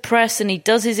comes to press and he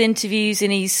does his interviews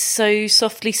and he's so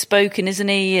softly spoken, isn't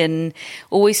he? And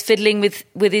always fiddling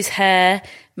with his hair.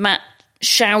 Matt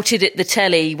shouted at the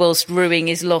telly whilst ruining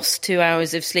his lost 2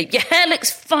 hours of sleep. Your hair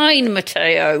looks fine,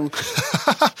 Matteo.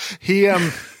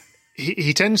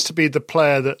 He tends to be the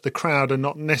player that the crowd are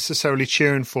not necessarily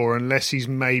cheering for unless he's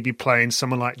maybe playing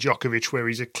someone like Djokovic, where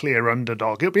he's a clear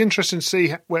underdog. It'll be interesting to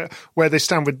see where they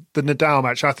stand with the Nadal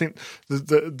match. I think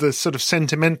the sort of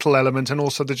sentimental element and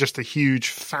also just the huge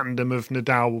fandom of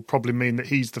Nadal will probably mean that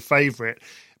he's the favourite.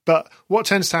 But what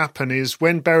tends to happen is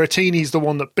when Berrettini's the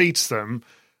one that beats them,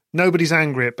 nobody's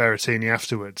angry at Berrettini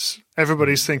afterwards.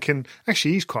 Everybody's thinking,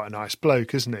 actually, he's quite a nice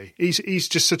bloke, isn't he? He's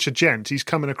just such a gent. He's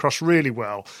coming across really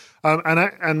well.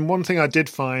 And one thing I did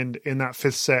find in that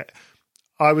 5th set,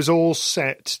 I was all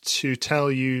set to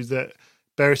tell you that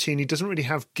Berrettini doesn't really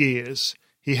have gears.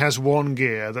 He has one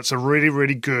gear that's a really,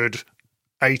 really good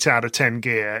 8 out of 10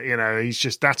 gear. You know,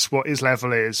 that's what his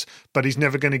level is, but he's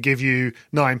never going to give you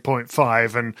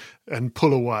 9.5 and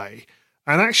pull away.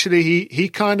 And actually, he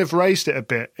kind of raised it a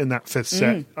bit in that 5th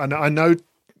set. And I know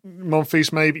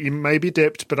Monfils maybe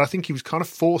dipped, but I think he was kind of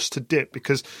forced to dip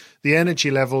because the energy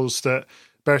levels that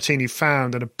Berrettini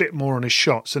found and a bit more on his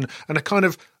shots. And a kind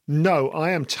of, no, I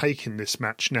am taking this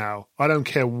match now. I don't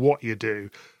care what you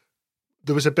do.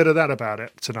 There was a bit of that about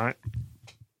it tonight.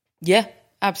 Yeah,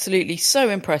 absolutely. So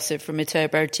impressive from Matteo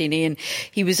Berrettini. And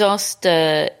he was asked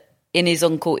in his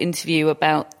on-court interview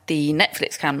about the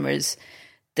Netflix cameras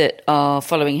that are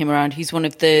following him around. He's one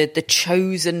of the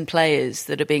chosen players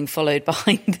that are being followed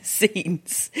behind the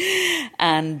scenes.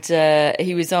 And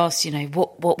he was asked, you know,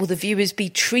 what will the viewers be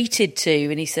treated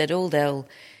to? And he said, they'll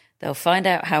find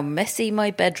out how messy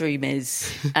my bedroom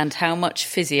is and how much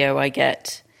physio I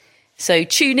get. So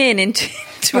tune in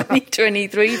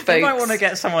 2023, folks. You might want to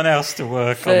get someone else to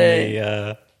work on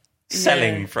the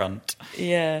selling front.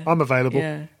 Yeah. I'm available.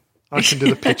 Yeah. I can do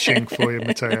the pitching for you,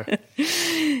 Matteo.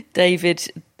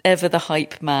 David, ever the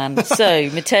hype man. So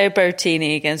Matteo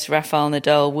Berrettini against Rafael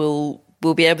Nadal.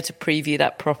 We'll be able to preview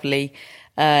that properly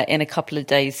in a couple of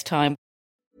days' time.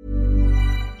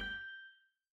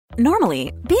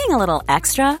 Normally, being a little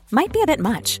extra might be a bit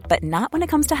much, but not when it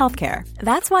comes to healthcare.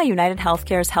 That's why United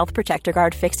Healthcare's Health Protector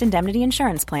Guard fixed indemnity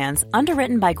insurance plans,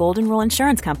 underwritten by Golden Rule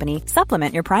Insurance Company,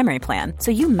 supplement your primary plan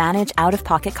so you manage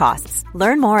out-of-pocket costs.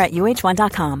 Learn more at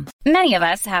uh1.com. Many of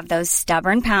us have those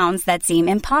stubborn pounds that seem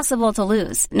impossible to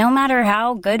lose, no matter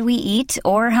how good we eat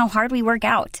or how hard we work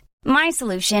out. My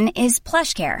solution is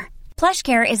PlushCare.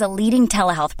 PlushCare is a leading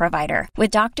telehealth provider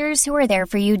with doctors who are there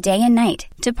for you day and night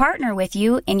to partner with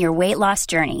you in your weight loss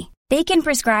journey. They can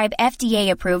prescribe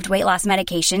FDA-approved weight loss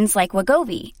medications like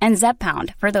Wegovy and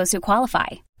Zepbound for those who qualify.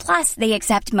 Plus, they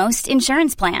accept most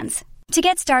insurance plans. To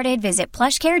get started, visit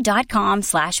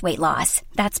plushcare.com/weightloss.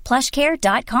 That's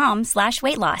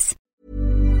plushcare.com/weightloss.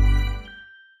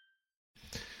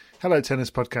 Hello,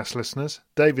 Tennis Podcast listeners.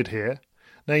 David here.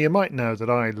 Now, you might know that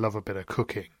I love a bit of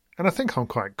cooking, and I think I'm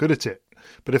quite good at it.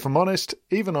 But if I'm honest,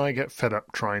 even I get fed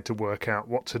up trying to work out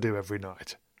what to do every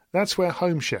night. That's where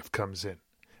Home Chef comes in.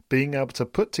 Being able to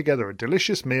put together a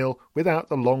delicious meal without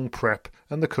the long prep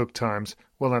and the cook times,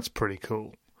 well, that's pretty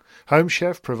cool. Home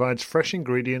Chef provides fresh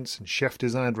ingredients and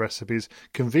chef-designed recipes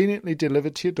conveniently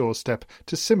delivered to your doorstep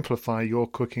to simplify your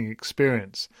cooking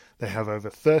experience. They have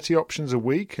over 30 options a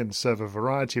week and serve a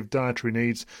variety of dietary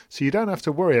needs, so you don't have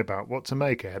to worry about what to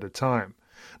make ahead of time.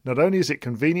 Not only is it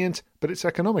convenient, but it's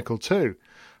economical too.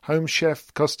 Home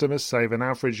Chef customers save an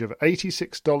average of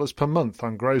 $86 per month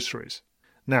on groceries.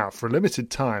 Now, for a limited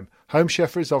time, Home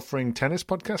Chef is offering Tennis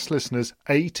Podcast listeners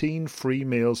 18 free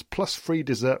meals plus free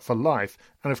dessert for life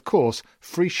and, of course,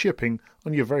 free shipping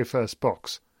on your very first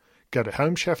box. Go to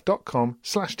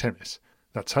homechef.com/tennis.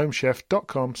 That's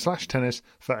homechef.com/tennis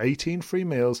for 18 free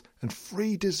meals and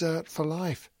free dessert for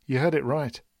life. You heard it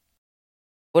right.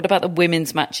 What about the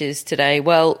women's matches today?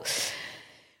 Well,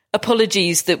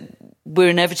 apologies that we're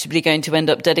inevitably going to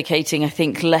end up dedicating, I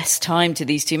think, less time to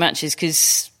these two matches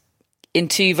because in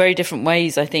two very different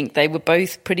ways, I think they were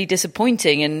both pretty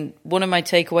disappointing. And one of my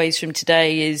takeaways from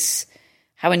today is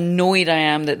how annoyed I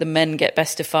am that the men get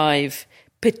best of five,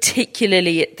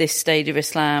 particularly at this stage of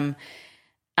Islam,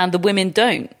 and the women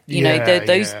don't. You know,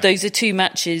 those are two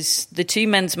matches, the two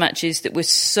men's matches that were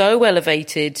so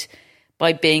elevated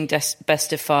by being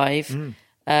best of five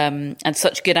and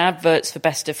such good adverts for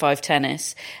best of five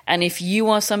tennis. And if you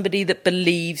are somebody that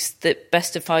believes that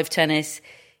best of five tennis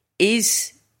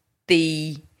is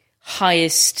the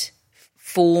highest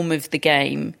form of the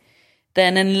game,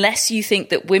 then unless you think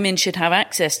that women should have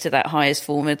access to that highest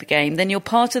form of the game, then you're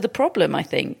part of the problem, I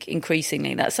think,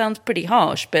 increasingly. That sounds pretty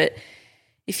harsh, but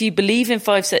if you believe in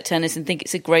five-set tennis and think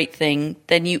it's a great thing,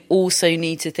 then you also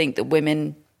need to think that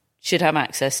women should have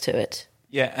access to it.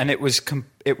 Yeah, and it was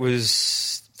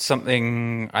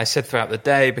something I said throughout the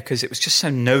day because it was just so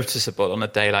noticeable on a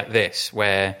day like this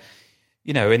where,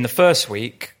 you know, in the first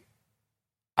week,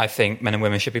 I think men and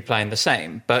women should be playing the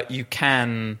same, but you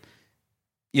can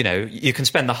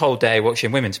spend the whole day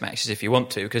watching women's matches if you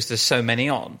want to because there's so many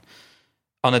on.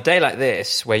 On a day like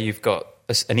this where you've got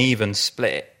an even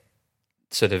split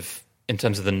sort of in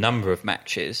terms of the number of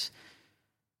matches,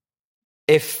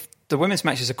 if the women's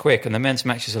matches are quick and the men's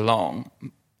matches are long,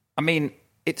 I mean,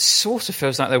 it sort of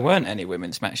feels like there weren't any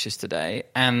women's matches today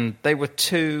and they were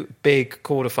two big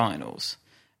quarterfinals.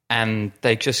 And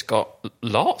they just got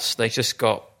lost. They just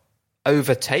got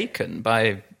overtaken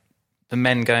by the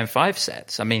men going 5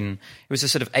 sets. I mean, it was a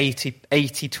sort of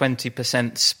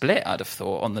 80-20% split, I'd have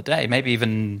thought, on the day. Maybe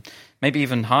even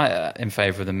higher in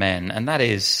favour of the men. And that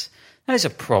is a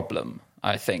problem,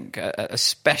 I think,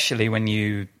 especially when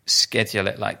you schedule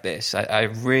it like this. I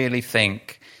really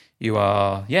think you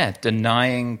are,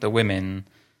 denying the women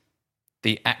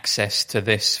the access to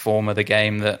this form of the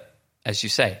game that, as you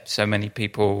say, so many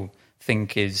people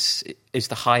think is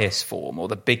the highest form or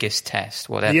the biggest test,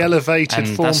 whatever. The elevated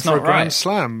and form for a Grand right.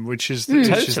 Slam, which is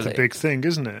the big thing,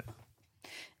 isn't it?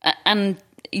 And,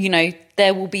 you know,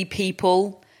 there will be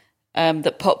people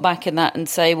that pop back in that and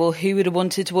say, well, who would have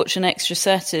wanted to watch an extra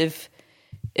set of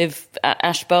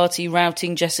Ash Barty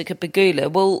routing Jessica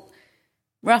Pegula? Well,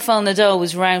 Rafael Nadal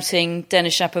was routing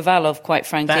Denis Shapovalov, quite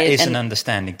frankly. That is an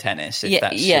understanding tennis.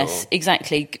 Yes,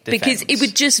 exactly. Defense. Because it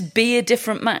would just be a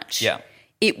different match. Yeah.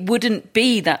 It wouldn't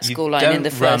be that scoreline in the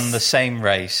first. You don't run the same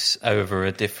race over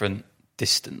a different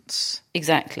distance.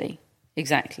 Exactly.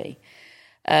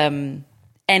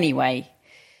 Anyway,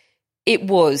 It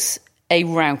was a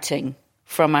routing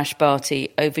from Ash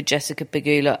Barty over Jessica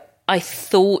Pegula. I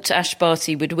thought Ash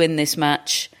Barty would win this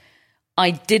match.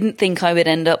 I didn't think I would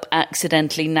end up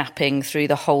accidentally napping through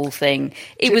the whole thing.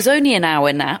 It was only an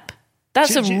hour nap.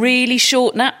 That's a really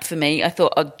short nap for me. I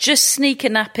thought I'd just sneak a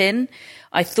nap in.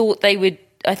 I thought they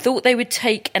would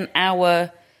take an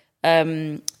hour,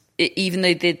 even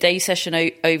though the day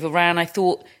session overran. I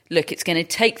thought, look, it's going to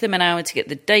take them an hour to get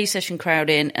the day session crowd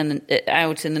in and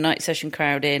out and the night session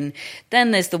crowd in.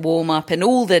 Then there's the warm-up and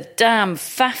all the damn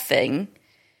faffing.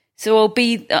 So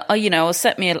I'll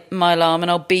set my alarm and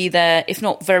I'll be there, if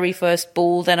not very first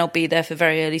ball, then I'll be there for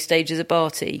very early stages of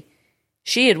Barty.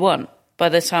 She had won by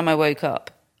the time I woke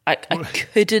up. I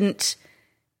couldn't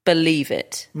believe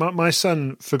it. My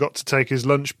son forgot to take his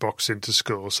lunchbox into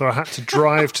school, so I had to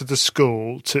drive to the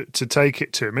school to take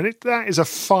it to him. And that is a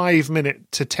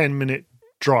 5-minute to 10-minute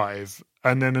drive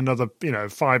and then another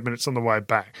 5 minutes on the way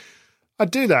back.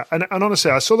 I'd do that. And honestly,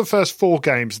 I saw the first 4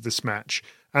 games of this match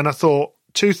and I thought,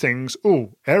 2 things.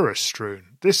 Oh, error strewn.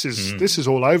 This is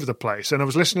all over the place. And I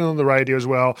was listening on the radio as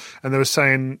well, and they were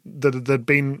saying that there'd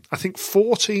been, I think,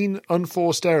 14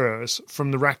 unforced errors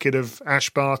from the racket of Ash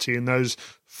Barty in those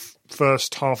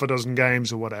first half a dozen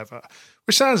games or whatever,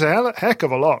 which sounds a heck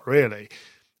of a lot, really.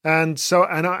 And so,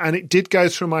 and it did go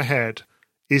through my head.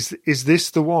 Is this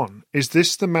the one? Is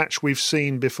this the match we've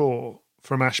seen before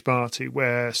from Ash Barty,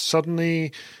 where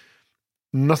suddenly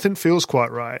nothing feels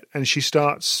quite right and she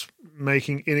starts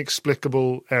making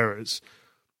inexplicable errors?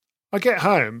 I get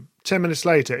home 10 minutes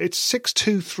later, it's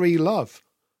 6-2-3 love,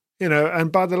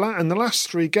 and by the last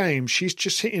 3 games, she's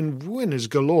just hitting winners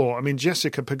galore. I mean,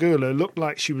 Jessica Pegula looked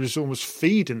like she was almost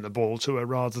feeding the ball to her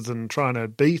rather than trying to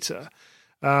beat her.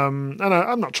 And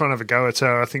I'm not trying to have a go at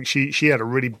her. I think she had a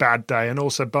really bad day, and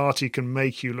also Barty can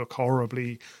make you look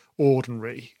horribly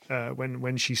ordinary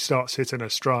when she starts hitting her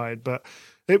stride. But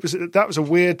that was a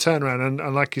weird turnaround,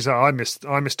 and like you said, I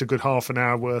missed a good half an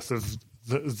hour worth of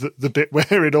the bit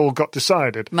where it all got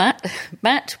decided.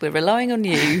 Matt, we're relying on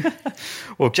you.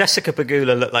 Well, Jessica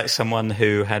Pegula looked like someone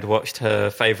who had watched her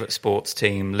favourite sports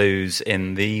team lose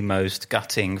in the most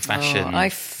gutting fashion. Oh, I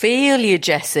feel you,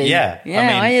 Jessie. Yeah.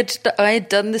 I had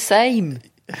done the same.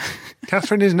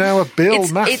 Catherine is now a Bill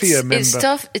Mafia member. It's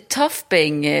tough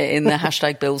being in the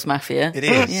hashtag Bills Mafia. It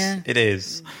is. Yeah. It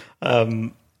is.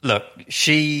 Look,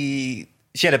 she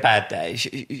had a bad day.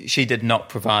 She did not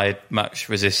provide much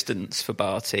resistance for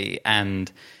Barty,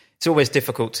 and it's always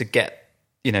difficult to get,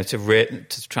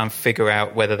 to try and figure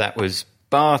out whether that was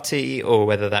Barty or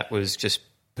whether that was just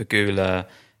Pegula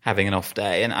having an off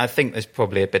day. And I think there's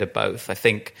probably a bit of both. I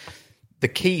think the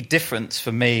key difference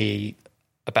for me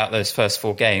about those first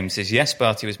 4 games is, yes,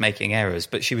 Barty was making errors,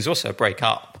 but she was also a break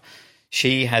up.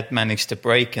 She had managed to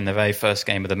break in the very first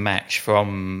game of the match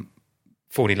from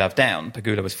 40 love down.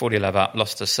 Pegula was 40 love up,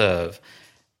 lost her serve.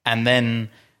 And then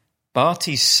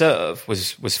Barty's serve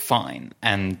was fine,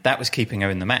 and that was keeping her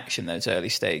in the match in those early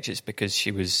stages because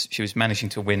she was managing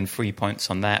to win 3 points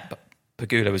on that, but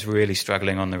Pegula was really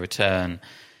struggling on the return.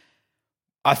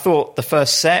 I thought the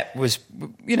first set was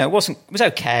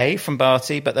okay from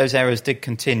Barty, but those errors did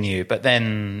continue. But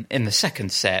then in the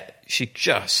second set, she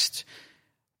just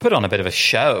put on a bit of a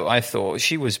show. I thought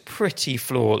she was pretty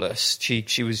flawless.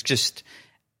 She was just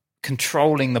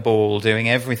controlling the ball, doing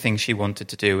everything she wanted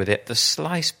to do with it. The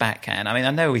slice backhand, I mean, I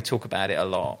know we talk about it a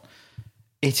lot.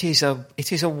 It is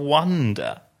a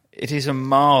wonder. It is a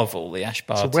marvel, the Ash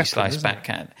Barty slice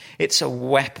backhand. It's a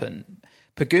weapon.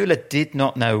 Pegula did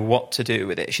not know what to do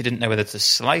with it. She didn't know whether to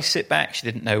slice it back. She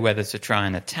didn't know whether to try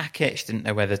and attack it. She didn't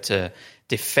know whether to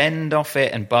defend off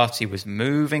it. And Barty was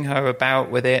moving her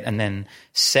about with it and then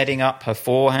setting up her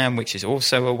forehand, which is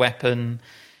also a weapon.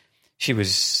 She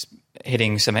was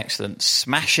hitting some excellent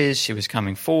smashes. She was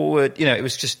coming forward. It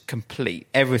was just complete.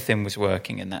 Everything was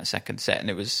working in that second set. And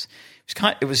it was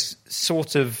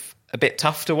sort of a bit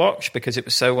tough to watch because it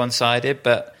was so one-sided,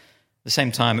 but at the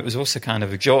same time, it was also kind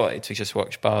of a joy to just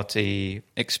watch Barty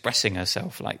expressing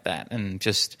herself like that and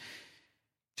just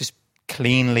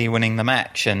cleanly winning the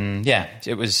match. And yeah,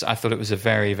 I thought it was a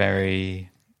very, very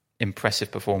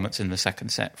impressive performance in the second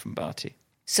set from Barty.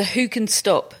 So who can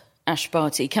stop Ash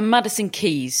Barty? Can Madison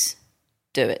Keys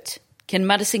do it? Can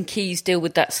Madison Keys deal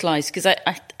with that slice? Because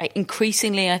I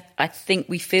increasingly think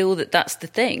we feel that that's the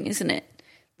thing, isn't it?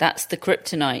 That's the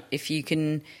kryptonite. If you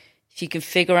can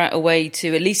figure out a way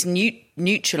to at least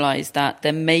neutralise that,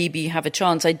 then maybe you have a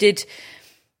chance.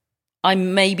 I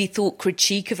maybe thought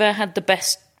Krejcikova had the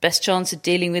best chance of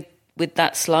dealing with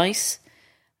that slice.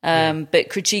 But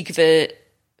Krejcikova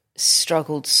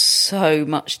struggled so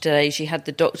much today. She had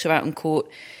the doctor out on court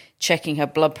checking her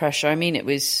blood pressure. I mean, it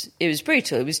was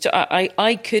brutal. It was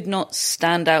I could not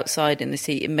stand outside in this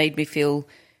heat. It made me feel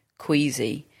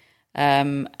queasy.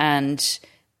 And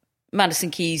Madison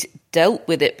Keys dealt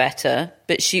with it better,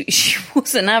 but she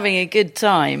wasn't having a good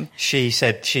time. She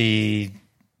said she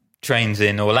trains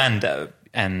in Orlando,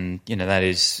 and that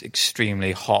is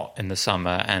extremely hot in the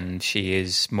summer, and she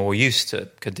is more used to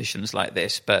conditions like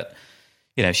this. But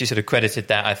she sort of credited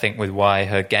that, I think, with why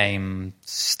her game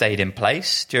stayed in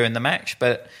place during the match.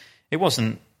 But it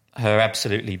wasn't her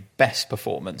absolutely best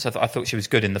performance. I thought she was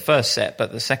good in the first set,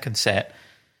 but the second set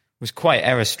was quite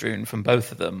error-strewn from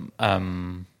both of them.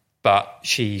 But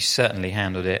she certainly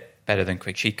handled it better than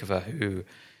Krejcikova, who,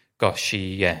 gosh,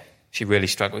 she really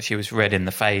struggled. She was red in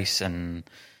the face, and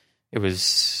it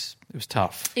was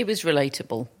tough. It was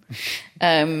relatable.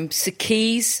 So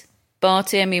Keys,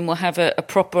 Barty, I mean, we'll have a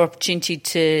proper opportunity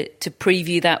to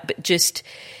preview that, but just,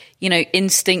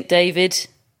 instinct, David,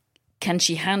 can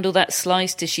she handle that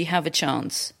slice? Does she have a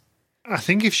chance? I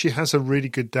think if she has a really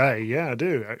good day, yeah, I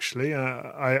do, actually.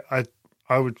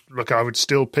 I would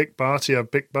still pick Barty.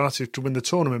 I'd pick Barty to win the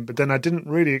tournament, but then I didn't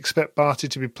really expect Barty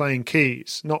to be playing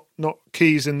Keys, not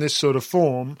Keys in this sort of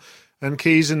form, and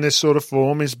Keys in this sort of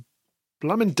form is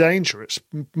blimmin' dangerous,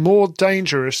 more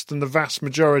dangerous than the vast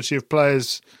majority of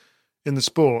players in the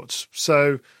sports.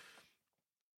 So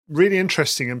really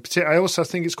interesting. And I also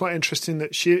think it's quite interesting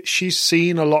that she's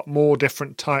seen a lot more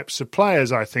different types of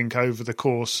players, I think, over the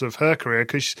course of her career,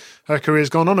 because her career's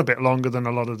gone on a bit longer than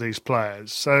a lot of these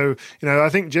players. So, I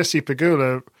think Jessie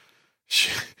Pegula,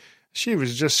 she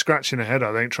was just scratching her head,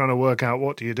 I think, trying to work out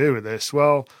what do you do with this.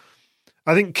 Well,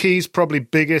 I think Keys' probably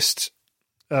biggest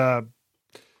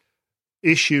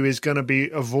issue is going to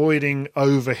be avoiding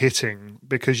overhitting,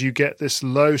 because you get this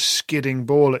low skidding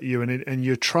ball at you and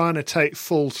you're trying to take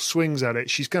full swings at it.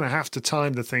 She's going to have to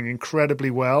time the thing incredibly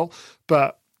well.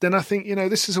 But then I think,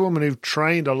 this is a woman who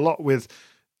trained a lot with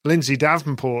Lindsay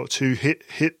Davenport, who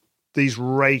hit these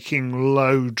raking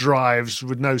low drives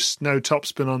with no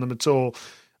topspin on them at all.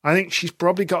 I think she's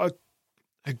probably got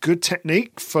a good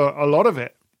technique for a lot of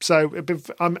it. So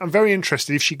I'm very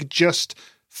interested if she could just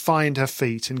find her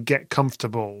feet and get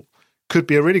comfortable. Could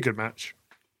be a really good match.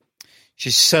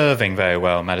 She's serving very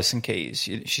well, Madison Keys.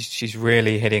 She's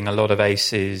really hitting a lot of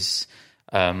aces,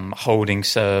 holding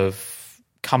serve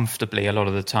comfortably a lot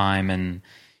of the time. And,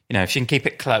 if she can keep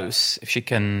it close, if she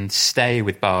can stay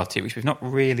with Barty, which we've not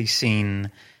really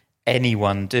seen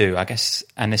anyone do. I guess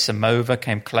Anisimova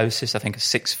came closest, I think a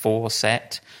 6-4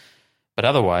 set. But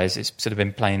otherwise, it's sort of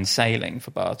been plain sailing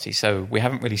for Barty. So we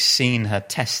haven't really seen her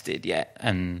tested yet.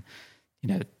 And,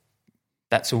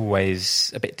 that's always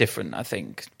a bit different, I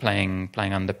think, playing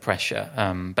under pressure.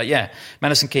 But yeah,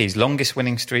 Madison Keys, longest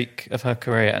winning streak of her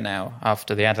career now,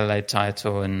 after the Adelaide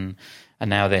title and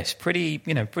now this. Pretty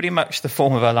much the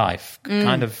form of her life.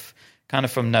 Kind of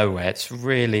from nowhere. It's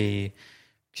really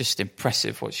just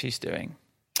impressive what she's doing.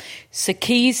 So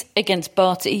Keys against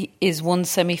Barty is one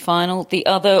semi-final. The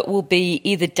other will be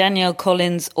either Danielle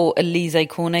Collins or Alizé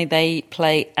Cornet. They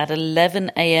play at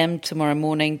 11 a.m. tomorrow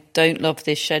morning. Don't love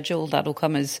this schedule. That'll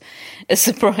come as a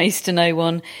surprise to no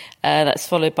one. That's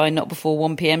followed by not before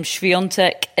 1 p.m.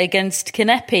 Swiatek against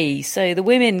Kanepi. So the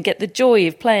women get the joy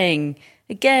of playing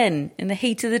again in the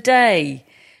heat of the day,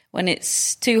 when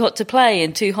it's too hot to play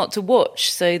and too hot to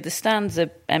watch. So the stands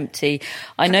are empty.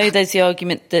 I know there's the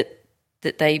argument that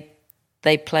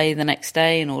they play the next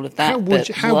day and all of that.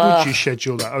 How would you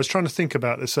schedule that? I was trying to think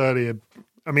about this earlier.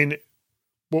 I mean,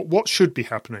 what should be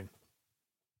happening?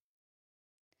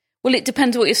 Well, it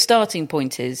depends what your starting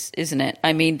point is, isn't it?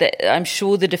 I mean, I'm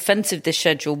sure the defence of this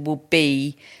schedule will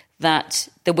be that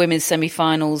the women's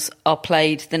semi-finals are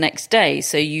played the next day.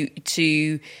 So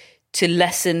to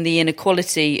lessen the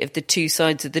inequality of the two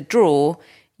sides of the draw,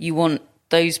 you want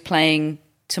those playing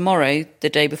tomorrow, the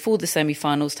day before the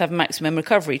semi-finals, to have maximum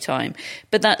recovery time.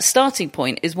 But that starting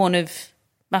point is one of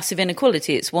massive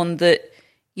inequality. It's one that,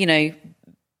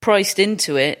 priced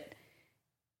into it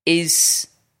is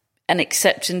an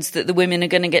acceptance that the women are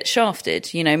going to get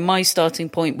shafted. My starting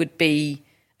point would be,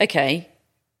 okay,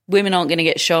 women aren't going to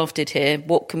get shafted here.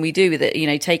 What can we do with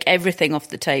it? Take everything off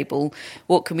the table.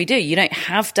 What can we do? You don't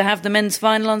have to have the men's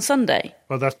final on Sunday.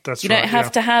 Well, that's you don't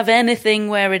have to have anything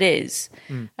where it is.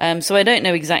 So I don't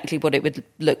know exactly what it would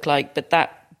look like, but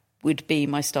that would be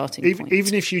my starting point.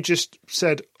 Even if you just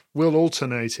said, we'll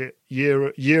alternate it year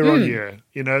on year,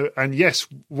 and yes,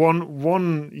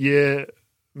 one year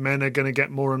men are going to get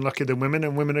more unlucky than women,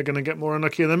 and women are going to get more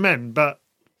unlucky than men, but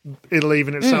it'll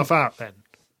even itself out then.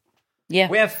 Yeah.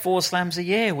 We have 4 slams a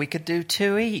year. We could do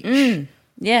 2 each.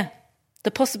 Yeah.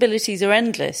 The possibilities are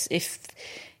endless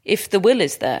if the will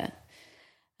is there.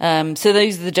 So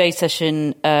those are the J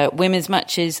Session women's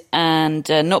matches, and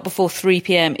not before 3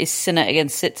 p.m. is Sinner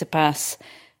against Tsitsipas,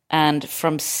 and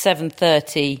from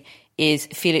 7:30 is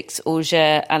Felix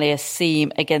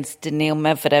Auger-Aliassime against Daniil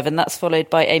Medvedev, and that's followed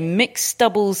by a mixed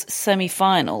doubles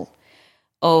semi-final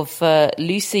of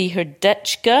Lucy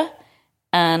Hrdečka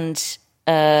and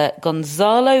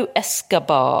Gonzalo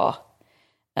Escobar,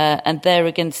 and they're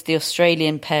against the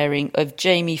Australian pairing of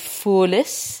Jamie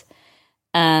Fourlis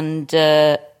and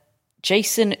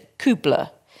Jason Kubler.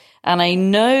 And I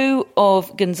know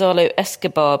of Gonzalo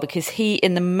Escobar because he,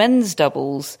 in the men's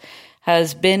doubles,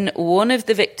 has been one of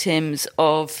the victims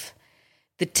of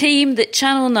the team that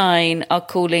Channel 9 are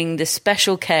calling the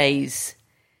Special Ks.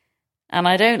 And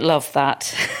I don't love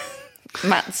that.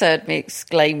 Matt's heard me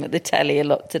exclaim at the telly a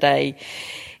lot today.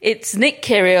 It's Nick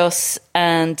Kyrgios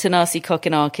and Thanasi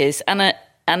Kokkinakis,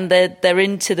 and they're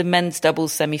into the men's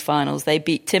doubles semi-finals. They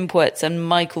beat Tim Puertz and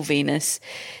Michael Venus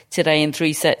today in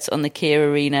 3 sets on the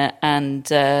Kia Arena, and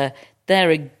they're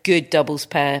a good doubles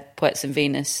pair, Puertz and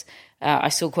Venus. I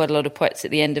saw quite a lot of Puertz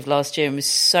at the end of last year and was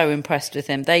so impressed with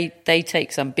him. They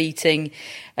take some beating.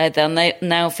 They'll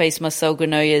now face Marcel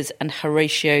Granollers and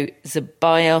Horacio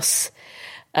Zeballos.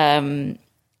 I'm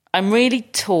really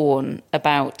torn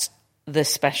about the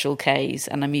Special Ks,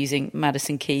 and I'm using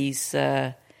Madison Keys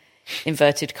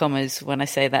inverted commas when I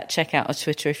say that. Check out our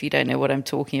Twitter if you don't know what I'm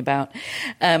talking about.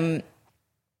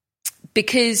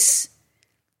 Because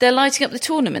they're lighting up the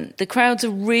tournament. The crowds are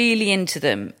really into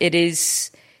them. It is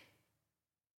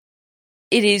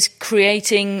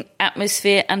creating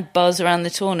atmosphere and buzz around the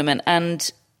tournament,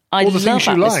 and I love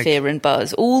atmosphere and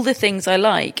buzz. All the things I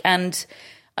like, and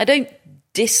I don't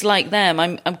dislike them.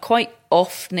 I'm quite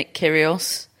off Nick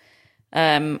Kyrgios.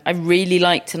 I really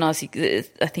like Thanasi.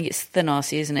 I think it's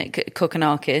Thanasi, isn't it?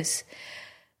 Kokkinakis.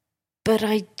 But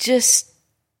I just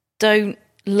don't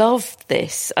love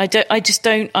this.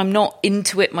 I'm not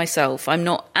into it myself. I'm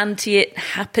not anti it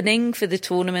happening for the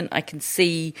tournament. I can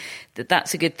see that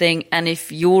that's a good thing. And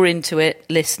if you're into it,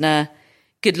 listener,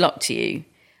 good luck to you.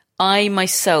 I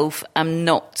myself am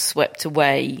not swept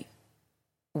away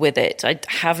with it. I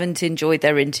haven't enjoyed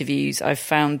their interviews. I've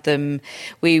found them.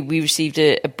 We received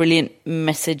a brilliant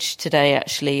message today,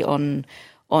 actually, on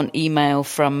email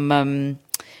from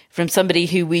somebody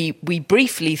who we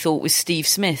briefly thought was Steve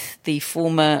Smith, the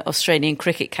former Australian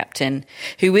cricket captain,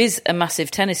 who is a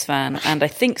massive tennis fan and I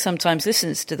think sometimes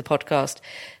listens to the podcast.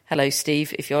 Hello,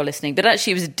 Steve, if you're listening. But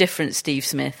actually, it was a different Steve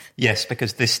Smith. Yes,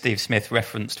 because this Steve Smith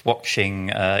referenced watching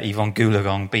Yvonne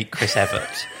Goolagong beat Chris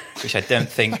Evert, which I don't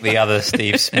think the other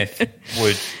Steve Smith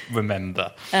would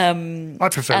remember. I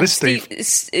prefer this Steve.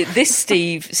 This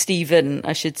Stephen,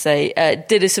 I should say,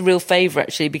 did us a real favour,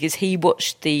 actually, because he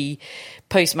watched the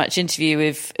post-match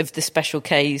interview of the Special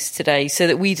Ks today so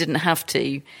that we didn't have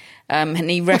to. And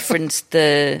he referenced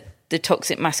the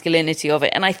toxic masculinity of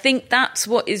it. And I think that's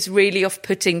what is really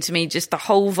off-putting to me. Just the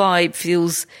whole vibe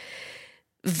feels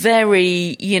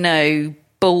very,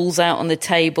 balls out on the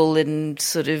table and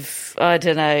sort of, I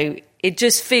don't know, it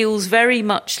just feels very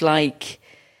much like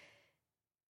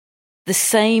the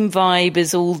same vibe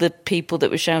as all the people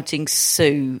that were shouting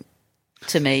Sue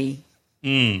to me.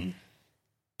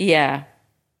 Yeah.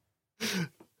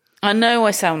 I know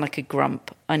I sound like a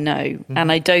grump. I know. And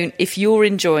I don't, if you're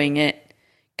enjoying it,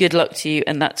 good luck to you,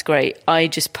 and that's great. I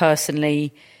just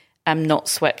personally am not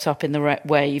swept up in the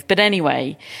wave. But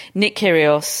anyway, Nick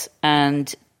Kyrgios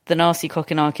and Thanasi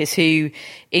Kokkinakis, who,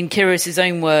 in Kyrgios'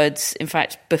 own words, in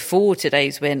fact, before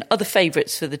today's win, are the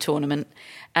favourites for the tournament.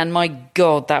 And my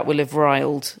God, that will have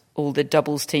riled all the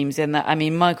doubles teams in that. I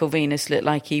mean, Michael Venus looked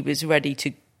like he was ready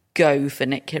to go for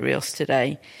Nick Kyrgios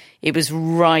today. It was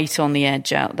right on the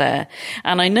edge out there.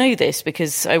 And I know this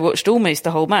because I watched almost the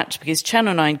whole match because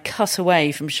Channel 9 cut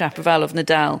away from Shapovalov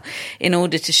Nadal in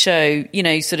order to show,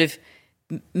 sort of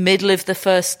middle of the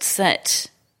first set,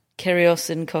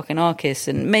 Kyrgios and Kokkinakis.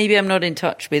 And maybe I'm not in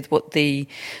touch with what the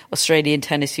Australian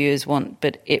tennis viewers want,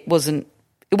 but it wasn't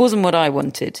what I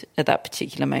wanted at that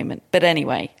particular moment. But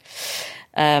anyway,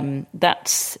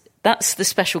 that's the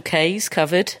Special Ks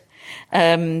covered.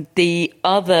 The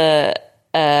other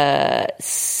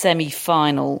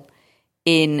semi-final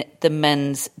in the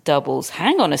men's doubles.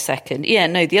 Hang on a second. Yeah,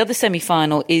 no, the other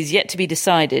semi-final is yet to be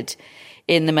decided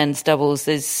in the men's doubles.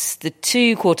 There's the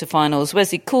 2 quarterfinals,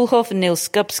 Wesley Koolhof and Neil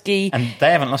Skupski. And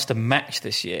they haven't lost a match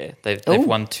this year. They've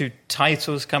won 2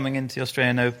 titles coming into the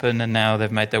Australian Open, and now they've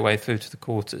made their way through to the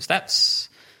quarters. That's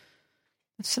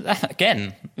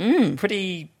again,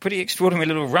 pretty extraordinary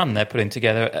little run they're putting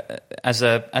together as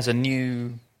a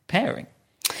new pairing.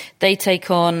 They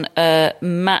take on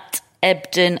Matt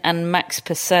Ebden and Max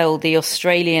Purcell, the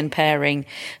Australian pairing.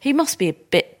 He must be a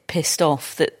bit pissed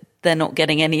off that they're not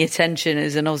getting any attention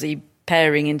as an Aussie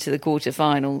pairing into the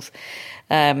quarterfinals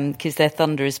because their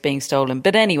thunder is being stolen.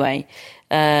 But anyway,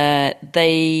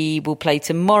 they will play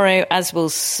tomorrow, as will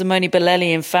Simone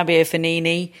Bolelli and Fabio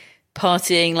Fognini,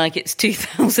 partying like it's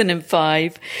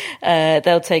 2005.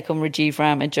 They'll take on Rajiv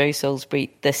Ram and Joe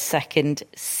Salisbury, the second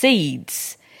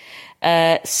seeds.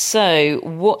 So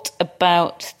what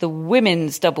about the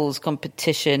women's doubles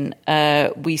competition?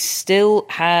 We still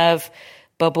have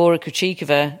Barbora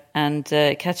Krejcikova and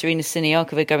Katerina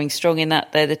Siniakova going strong in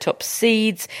that. They're the top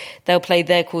seeds. They'll play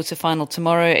their quarterfinal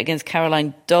tomorrow against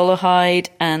Caroline Dollarhide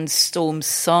and Storm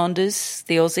Sanders,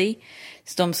 the Aussie.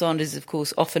 Storm Sanders, of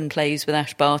course, often plays with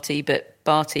Ash Barty, but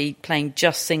Barty playing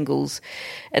just singles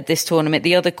at this tournament.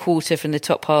 The other quarter from the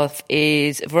top half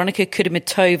is Veronika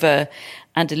Kudermetova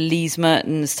and Elise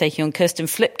Mertens taking on Kirsten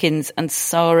Flipkins and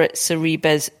Sara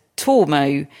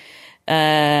Sorribes-Tormo.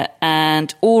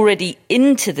 And already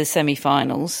into the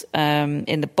semi-finals,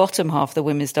 in the bottom half of the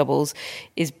women's doubles,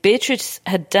 is Beatrice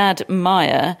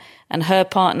Haddad-Meyer and her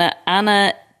partner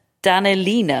Anna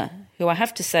Danilina, who I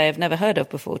have to say I've never heard of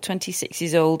before, 26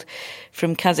 years old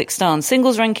from Kazakhstan.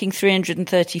 Singles ranking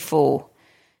 334,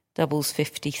 doubles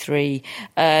 53.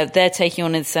 They're taking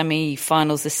on in the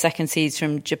semi-finals the second seeds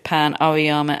from Japan,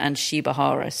 Aoyama and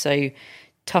Shibahara. So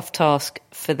tough task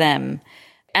for them.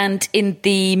 And in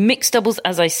the mixed doubles,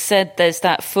 as I said, there's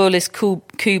that Furlis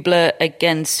Kubler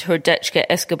against Hrdečka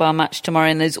Escobar match tomorrow.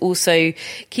 And there's also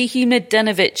Kiki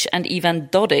Mladenovic and Ivan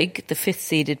Dodig, the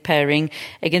fifth-seeded pairing,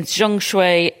 against Zhang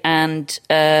Shui and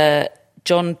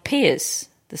John Pierce,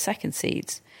 the second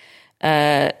seeds.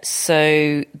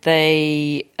 So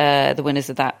they, the winners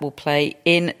of that will play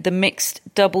in the mixed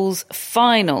doubles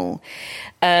final.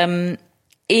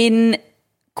 In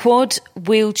quad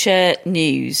wheelchair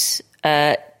news,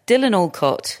 Dylan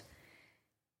Alcott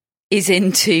is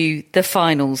into the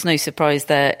finals, no surprise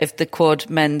there, of the quad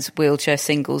men's wheelchair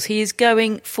singles. He is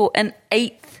going for an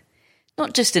eighth,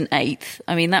 not just an eighth.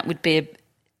 I mean, that would be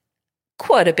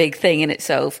quite a big thing in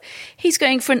itself. He's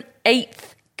going for an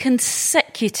eighth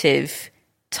consecutive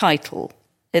title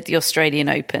at the Australian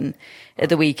Open at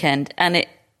the weekend. And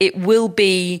it will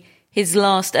be his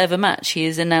last ever match. He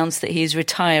has announced that he is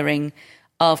retiring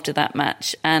after that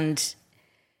match. And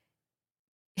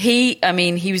he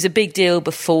was a big deal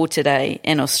before today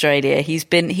in Australia. He's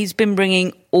been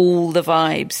bringing all the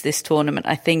vibes this tournament.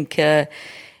 I think, was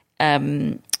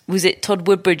it Todd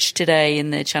Woodbridge today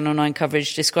in the Channel 9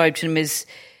 coverage described him as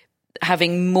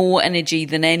having more energy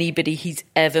than anybody he's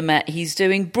ever met. He's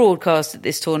doing broadcast at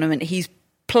this tournament. He's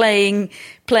playing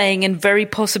and very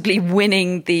possibly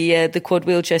winning the quad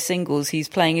wheelchair singles. He's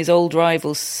playing his old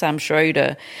rival, Sam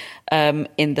Schroeder,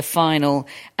 in the final.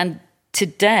 And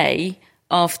today,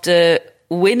 after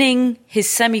winning his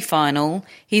semi-final,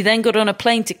 he then got on a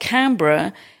plane to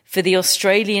Canberra for the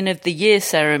Australian of the Year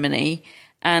ceremony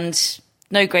and,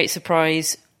 no great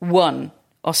surprise, won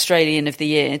Australian of the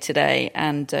Year today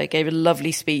and gave a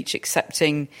lovely speech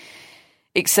accepting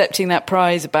that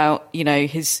prize about, you know,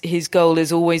 his goal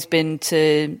has always been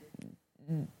to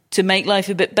make life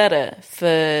a bit better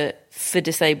for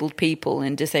disabled people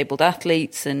and disabled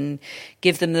athletes and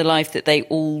give them the life that they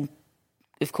all,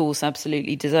 of course,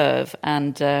 absolutely deserve.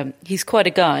 And he's quite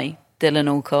a guy, Dylan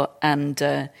Alcott,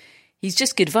 and he's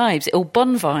just good vibes, or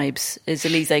bon vibes, as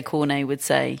Elise Cornet would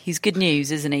say. He's good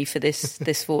news, isn't he, for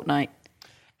this fortnight?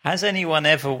 Has anyone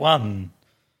ever won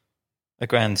a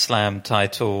Grand Slam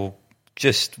title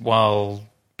just while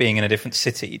being in a different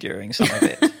city during some of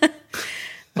it?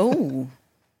 Oh.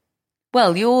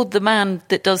 Well, you're the man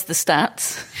that does the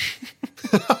stats.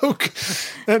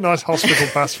 Okay. Nice hospital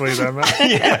pass for you there, Matt.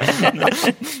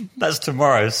 Yeah, that's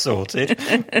tomorrow sorted.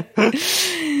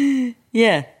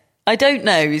 Yeah. I don't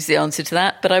know is the answer to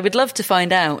that, but I would love to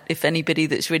find out if anybody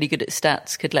that's really good at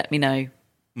stats could let me know.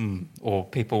 Or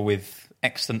people with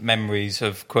excellent memories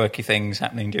of quirky things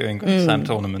happening during Grand Slam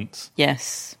tournaments.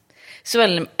 Yes.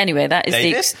 So anyway, that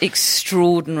is the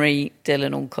extraordinary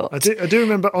Dylan Alcott. I do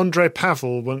remember Andre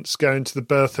Pavel once going to the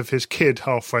birth of his kid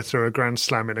halfway through a Grand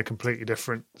Slam in a completely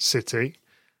different city.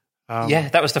 Yeah,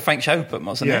 that was the French Open,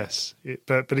 wasn't it? Yes,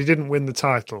 but he didn't win the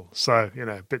title, so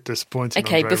a bit disappointing.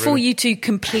 Okay, Andre, before really. You two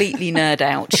completely nerd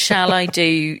out, shall I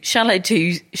do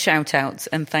shout outs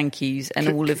and thank yous and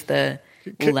all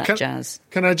that jazz?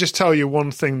 Can I just tell you one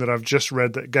thing that I've just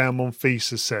read that Gael Monfils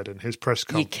has said in his press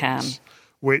conference? You can.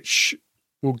 Which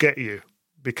will get you,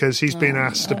 because he's been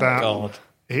asked about. God.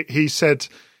 He said,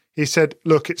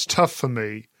 look, it's tough for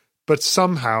me, but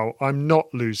somehow I'm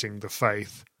not losing the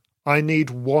faith. I need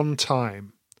one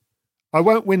time. I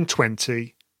won't win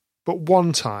 20, but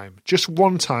one time, just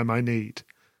one time I need.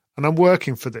 and I'm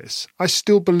working for this. I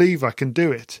still believe I can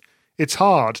do it. It's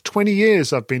hard. 20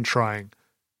 years I've been trying.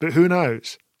 But who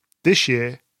knows? This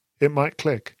year, it might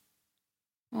click.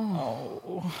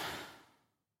 Oh.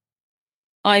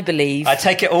 I believe. I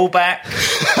take it all back.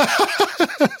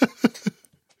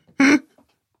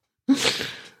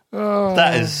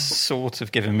 That has sort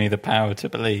of given me the power to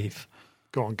believe.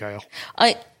 Go on, Gail.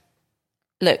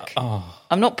 Look,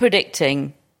 I'm not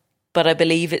predicting, but I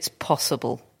believe it's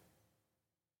possible.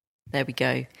 There we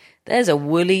go. There's a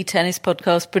woolly tennis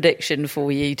podcast prediction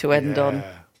for you to end on.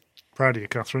 Proud of you,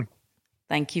 Catherine.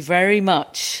 Thank you very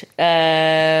much.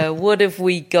 What have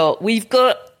we got? We've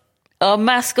got our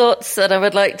mascots, and I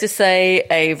would like to say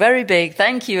a very big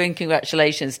thank you and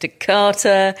congratulations to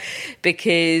Carter,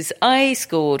 because we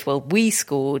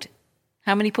scored.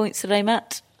 How many points today,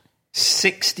 Matt?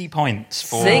 60 points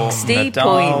for 60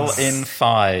 Nadal points. in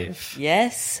 5.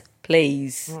 Yes,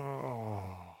 please.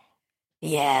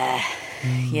 Yeah,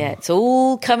 it's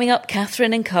all coming up,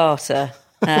 Catherine and Carter.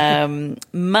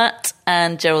 Matt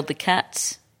and Gerald the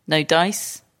Cat, no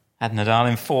dice. Had Nadal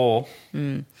in 4.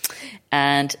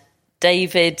 And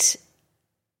David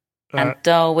and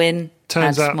Darwin.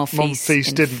 Turns and out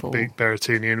Monfils didn't 4. beat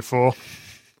Berrettini in 4.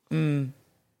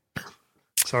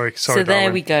 Sorry. So there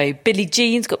Darwin. we go. Billie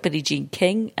Jean's got Billie Jean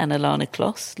King and Alana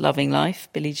Kloss. Loving life,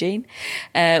 Billie Jean.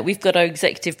 We've got our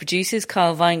executive producers,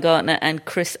 Carl Weingartner and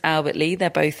Chris Albert-Lee.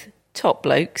 They're both top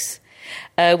blokes.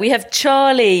 We have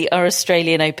Charlie, our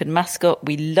Australian Open mascot.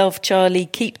 We love Charlie.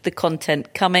 Keep the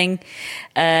content coming.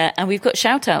 And we've got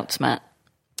shout-outs, Matt.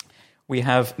 We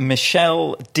have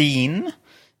Michelle Dean,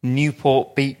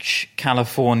 Newport Beach,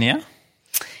 California.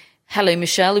 Hello,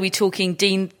 Michelle. Are we talking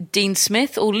Dean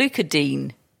Smith or Luca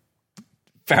Dean?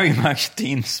 Very much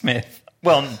Dean Smith.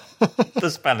 Well, the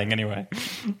spelling anyway.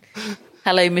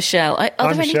 Hello, Michelle. Are there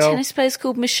any Michelle. tennis players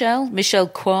called Michelle? Michelle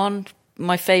Kwan,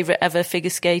 my favourite ever figure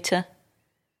skater.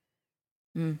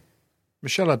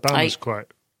 Michelle Obama's quite.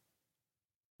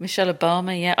 Michelle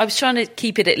Obama, yeah. I was trying to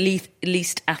keep it at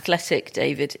least athletic,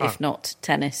 David, if not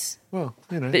tennis. Well,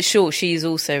 But sure, she is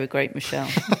also a great Michelle.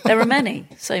 There are many,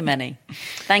 so many.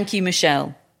 Thank you,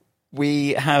 Michelle.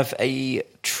 We have a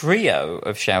trio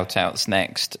of shout-outs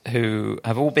next who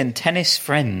have all been tennis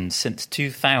friends since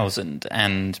 2000,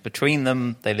 and between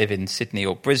them they live in Sydney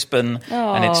or Brisbane,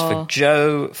 and it's for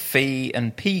Joe, Fee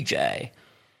and PJ.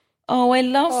 Oh, I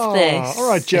love this.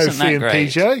 All right, Joe, Isn't that Fee and great?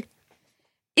 PJ.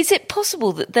 Is it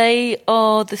possible that they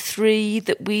are the 3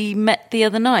 that we met the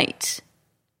other night?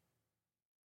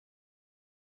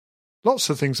 Lots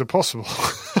of things are possible.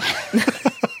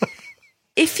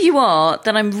 If you are,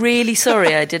 then I'm really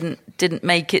sorry I didn't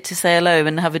make it to say hello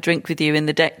and have a drink with you in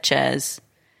the deck chairs.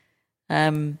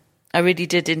 I really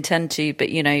did intend to, but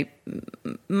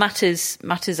matters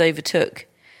overtook.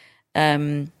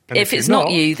 If it's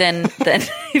not you, then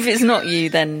if it's not you,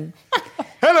 then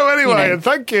Hello anyway, and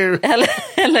thank you.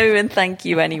 hello and thank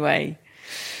you anyway.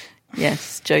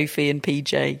 Yes, Joe, Fee and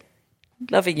PJ,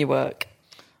 loving your work.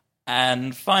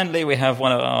 And finally, we have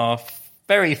one of our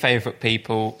very favourite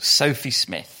people, Sophie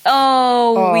Smith.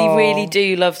 Oh, we really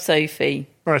do love Sophie.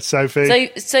 Right, Sophie.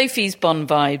 So Sophie's Bond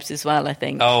vibes as well, I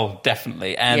think. Oh,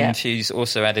 definitely. And she's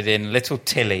also added in little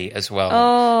Tilly as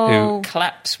well, who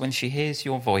claps when she hears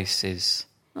your voices.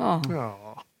 Oh,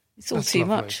 it's all too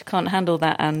much. Can't handle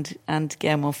that and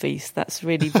Guillermo Feast. That's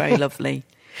really very lovely.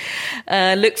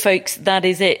 Look, folks, that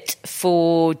is it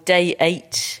for day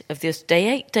 8 of this. Day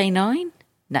 8? Day 9?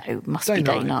 No, it must be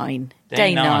day 9.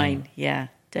 Day 9. Yeah,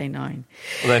 day 9.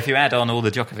 Although if you add on all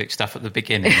the Djokovic stuff at the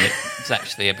beginning, it's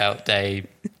actually about day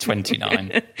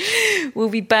 29. We'll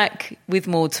be back with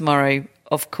more tomorrow,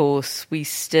 of course. We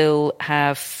still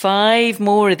have 5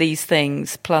 more of these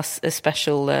things, plus a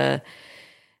special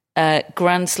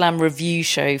Grand Slam review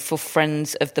show for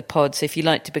friends of the pod. So if you'd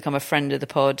like to become a friend of the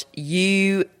pod,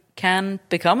 you can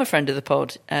become a friend of the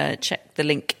pod. Check the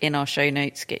link in our show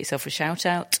notes, get yourself a shout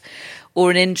out or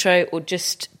an intro, or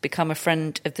just become a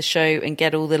friend of the show and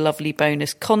get all the lovely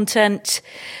bonus content.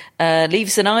 Leave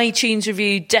us an iTunes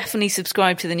review. Definitely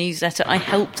subscribe to the newsletter. I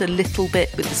helped a little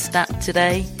bit with the stat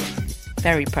today.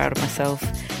 Very proud of myself.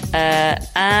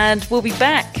 And we'll be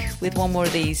back with one more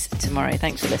of these tomorrow.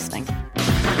 Thanks for listening.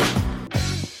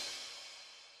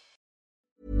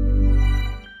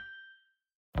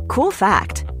 Cool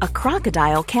fact, a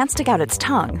crocodile can't stick out its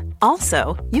tongue.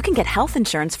 Also, you can get health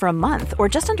insurance for a month or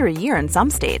just under a year in some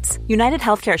states. United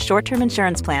Healthcare short-term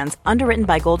insurance plans, underwritten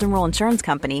by Golden Rule Insurance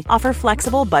Company, offer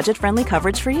flexible, budget-friendly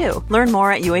coverage for you. Learn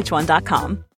more at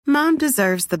uh1.com. Mom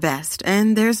deserves the best,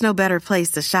 and there's no better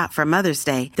place to shop for Mother's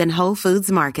Day than Whole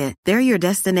Foods Market. They're your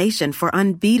destination for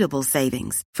unbeatable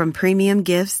savings, from premium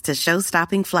gifts to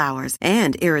show-stopping flowers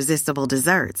and irresistible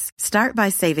desserts. Start by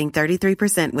saving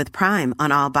 33% with Prime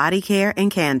on all body care and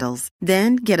candles.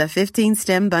 Then get a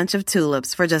 15-stem bunch of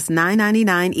tulips for just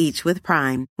 $9.99 each with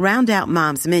Prime. Round out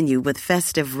Mom's menu with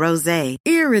festive rosé,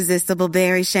 irresistible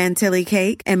berry chantilly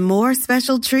cake, and more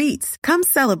special treats. Come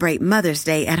celebrate Mother's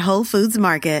Day at Whole Foods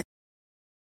Market.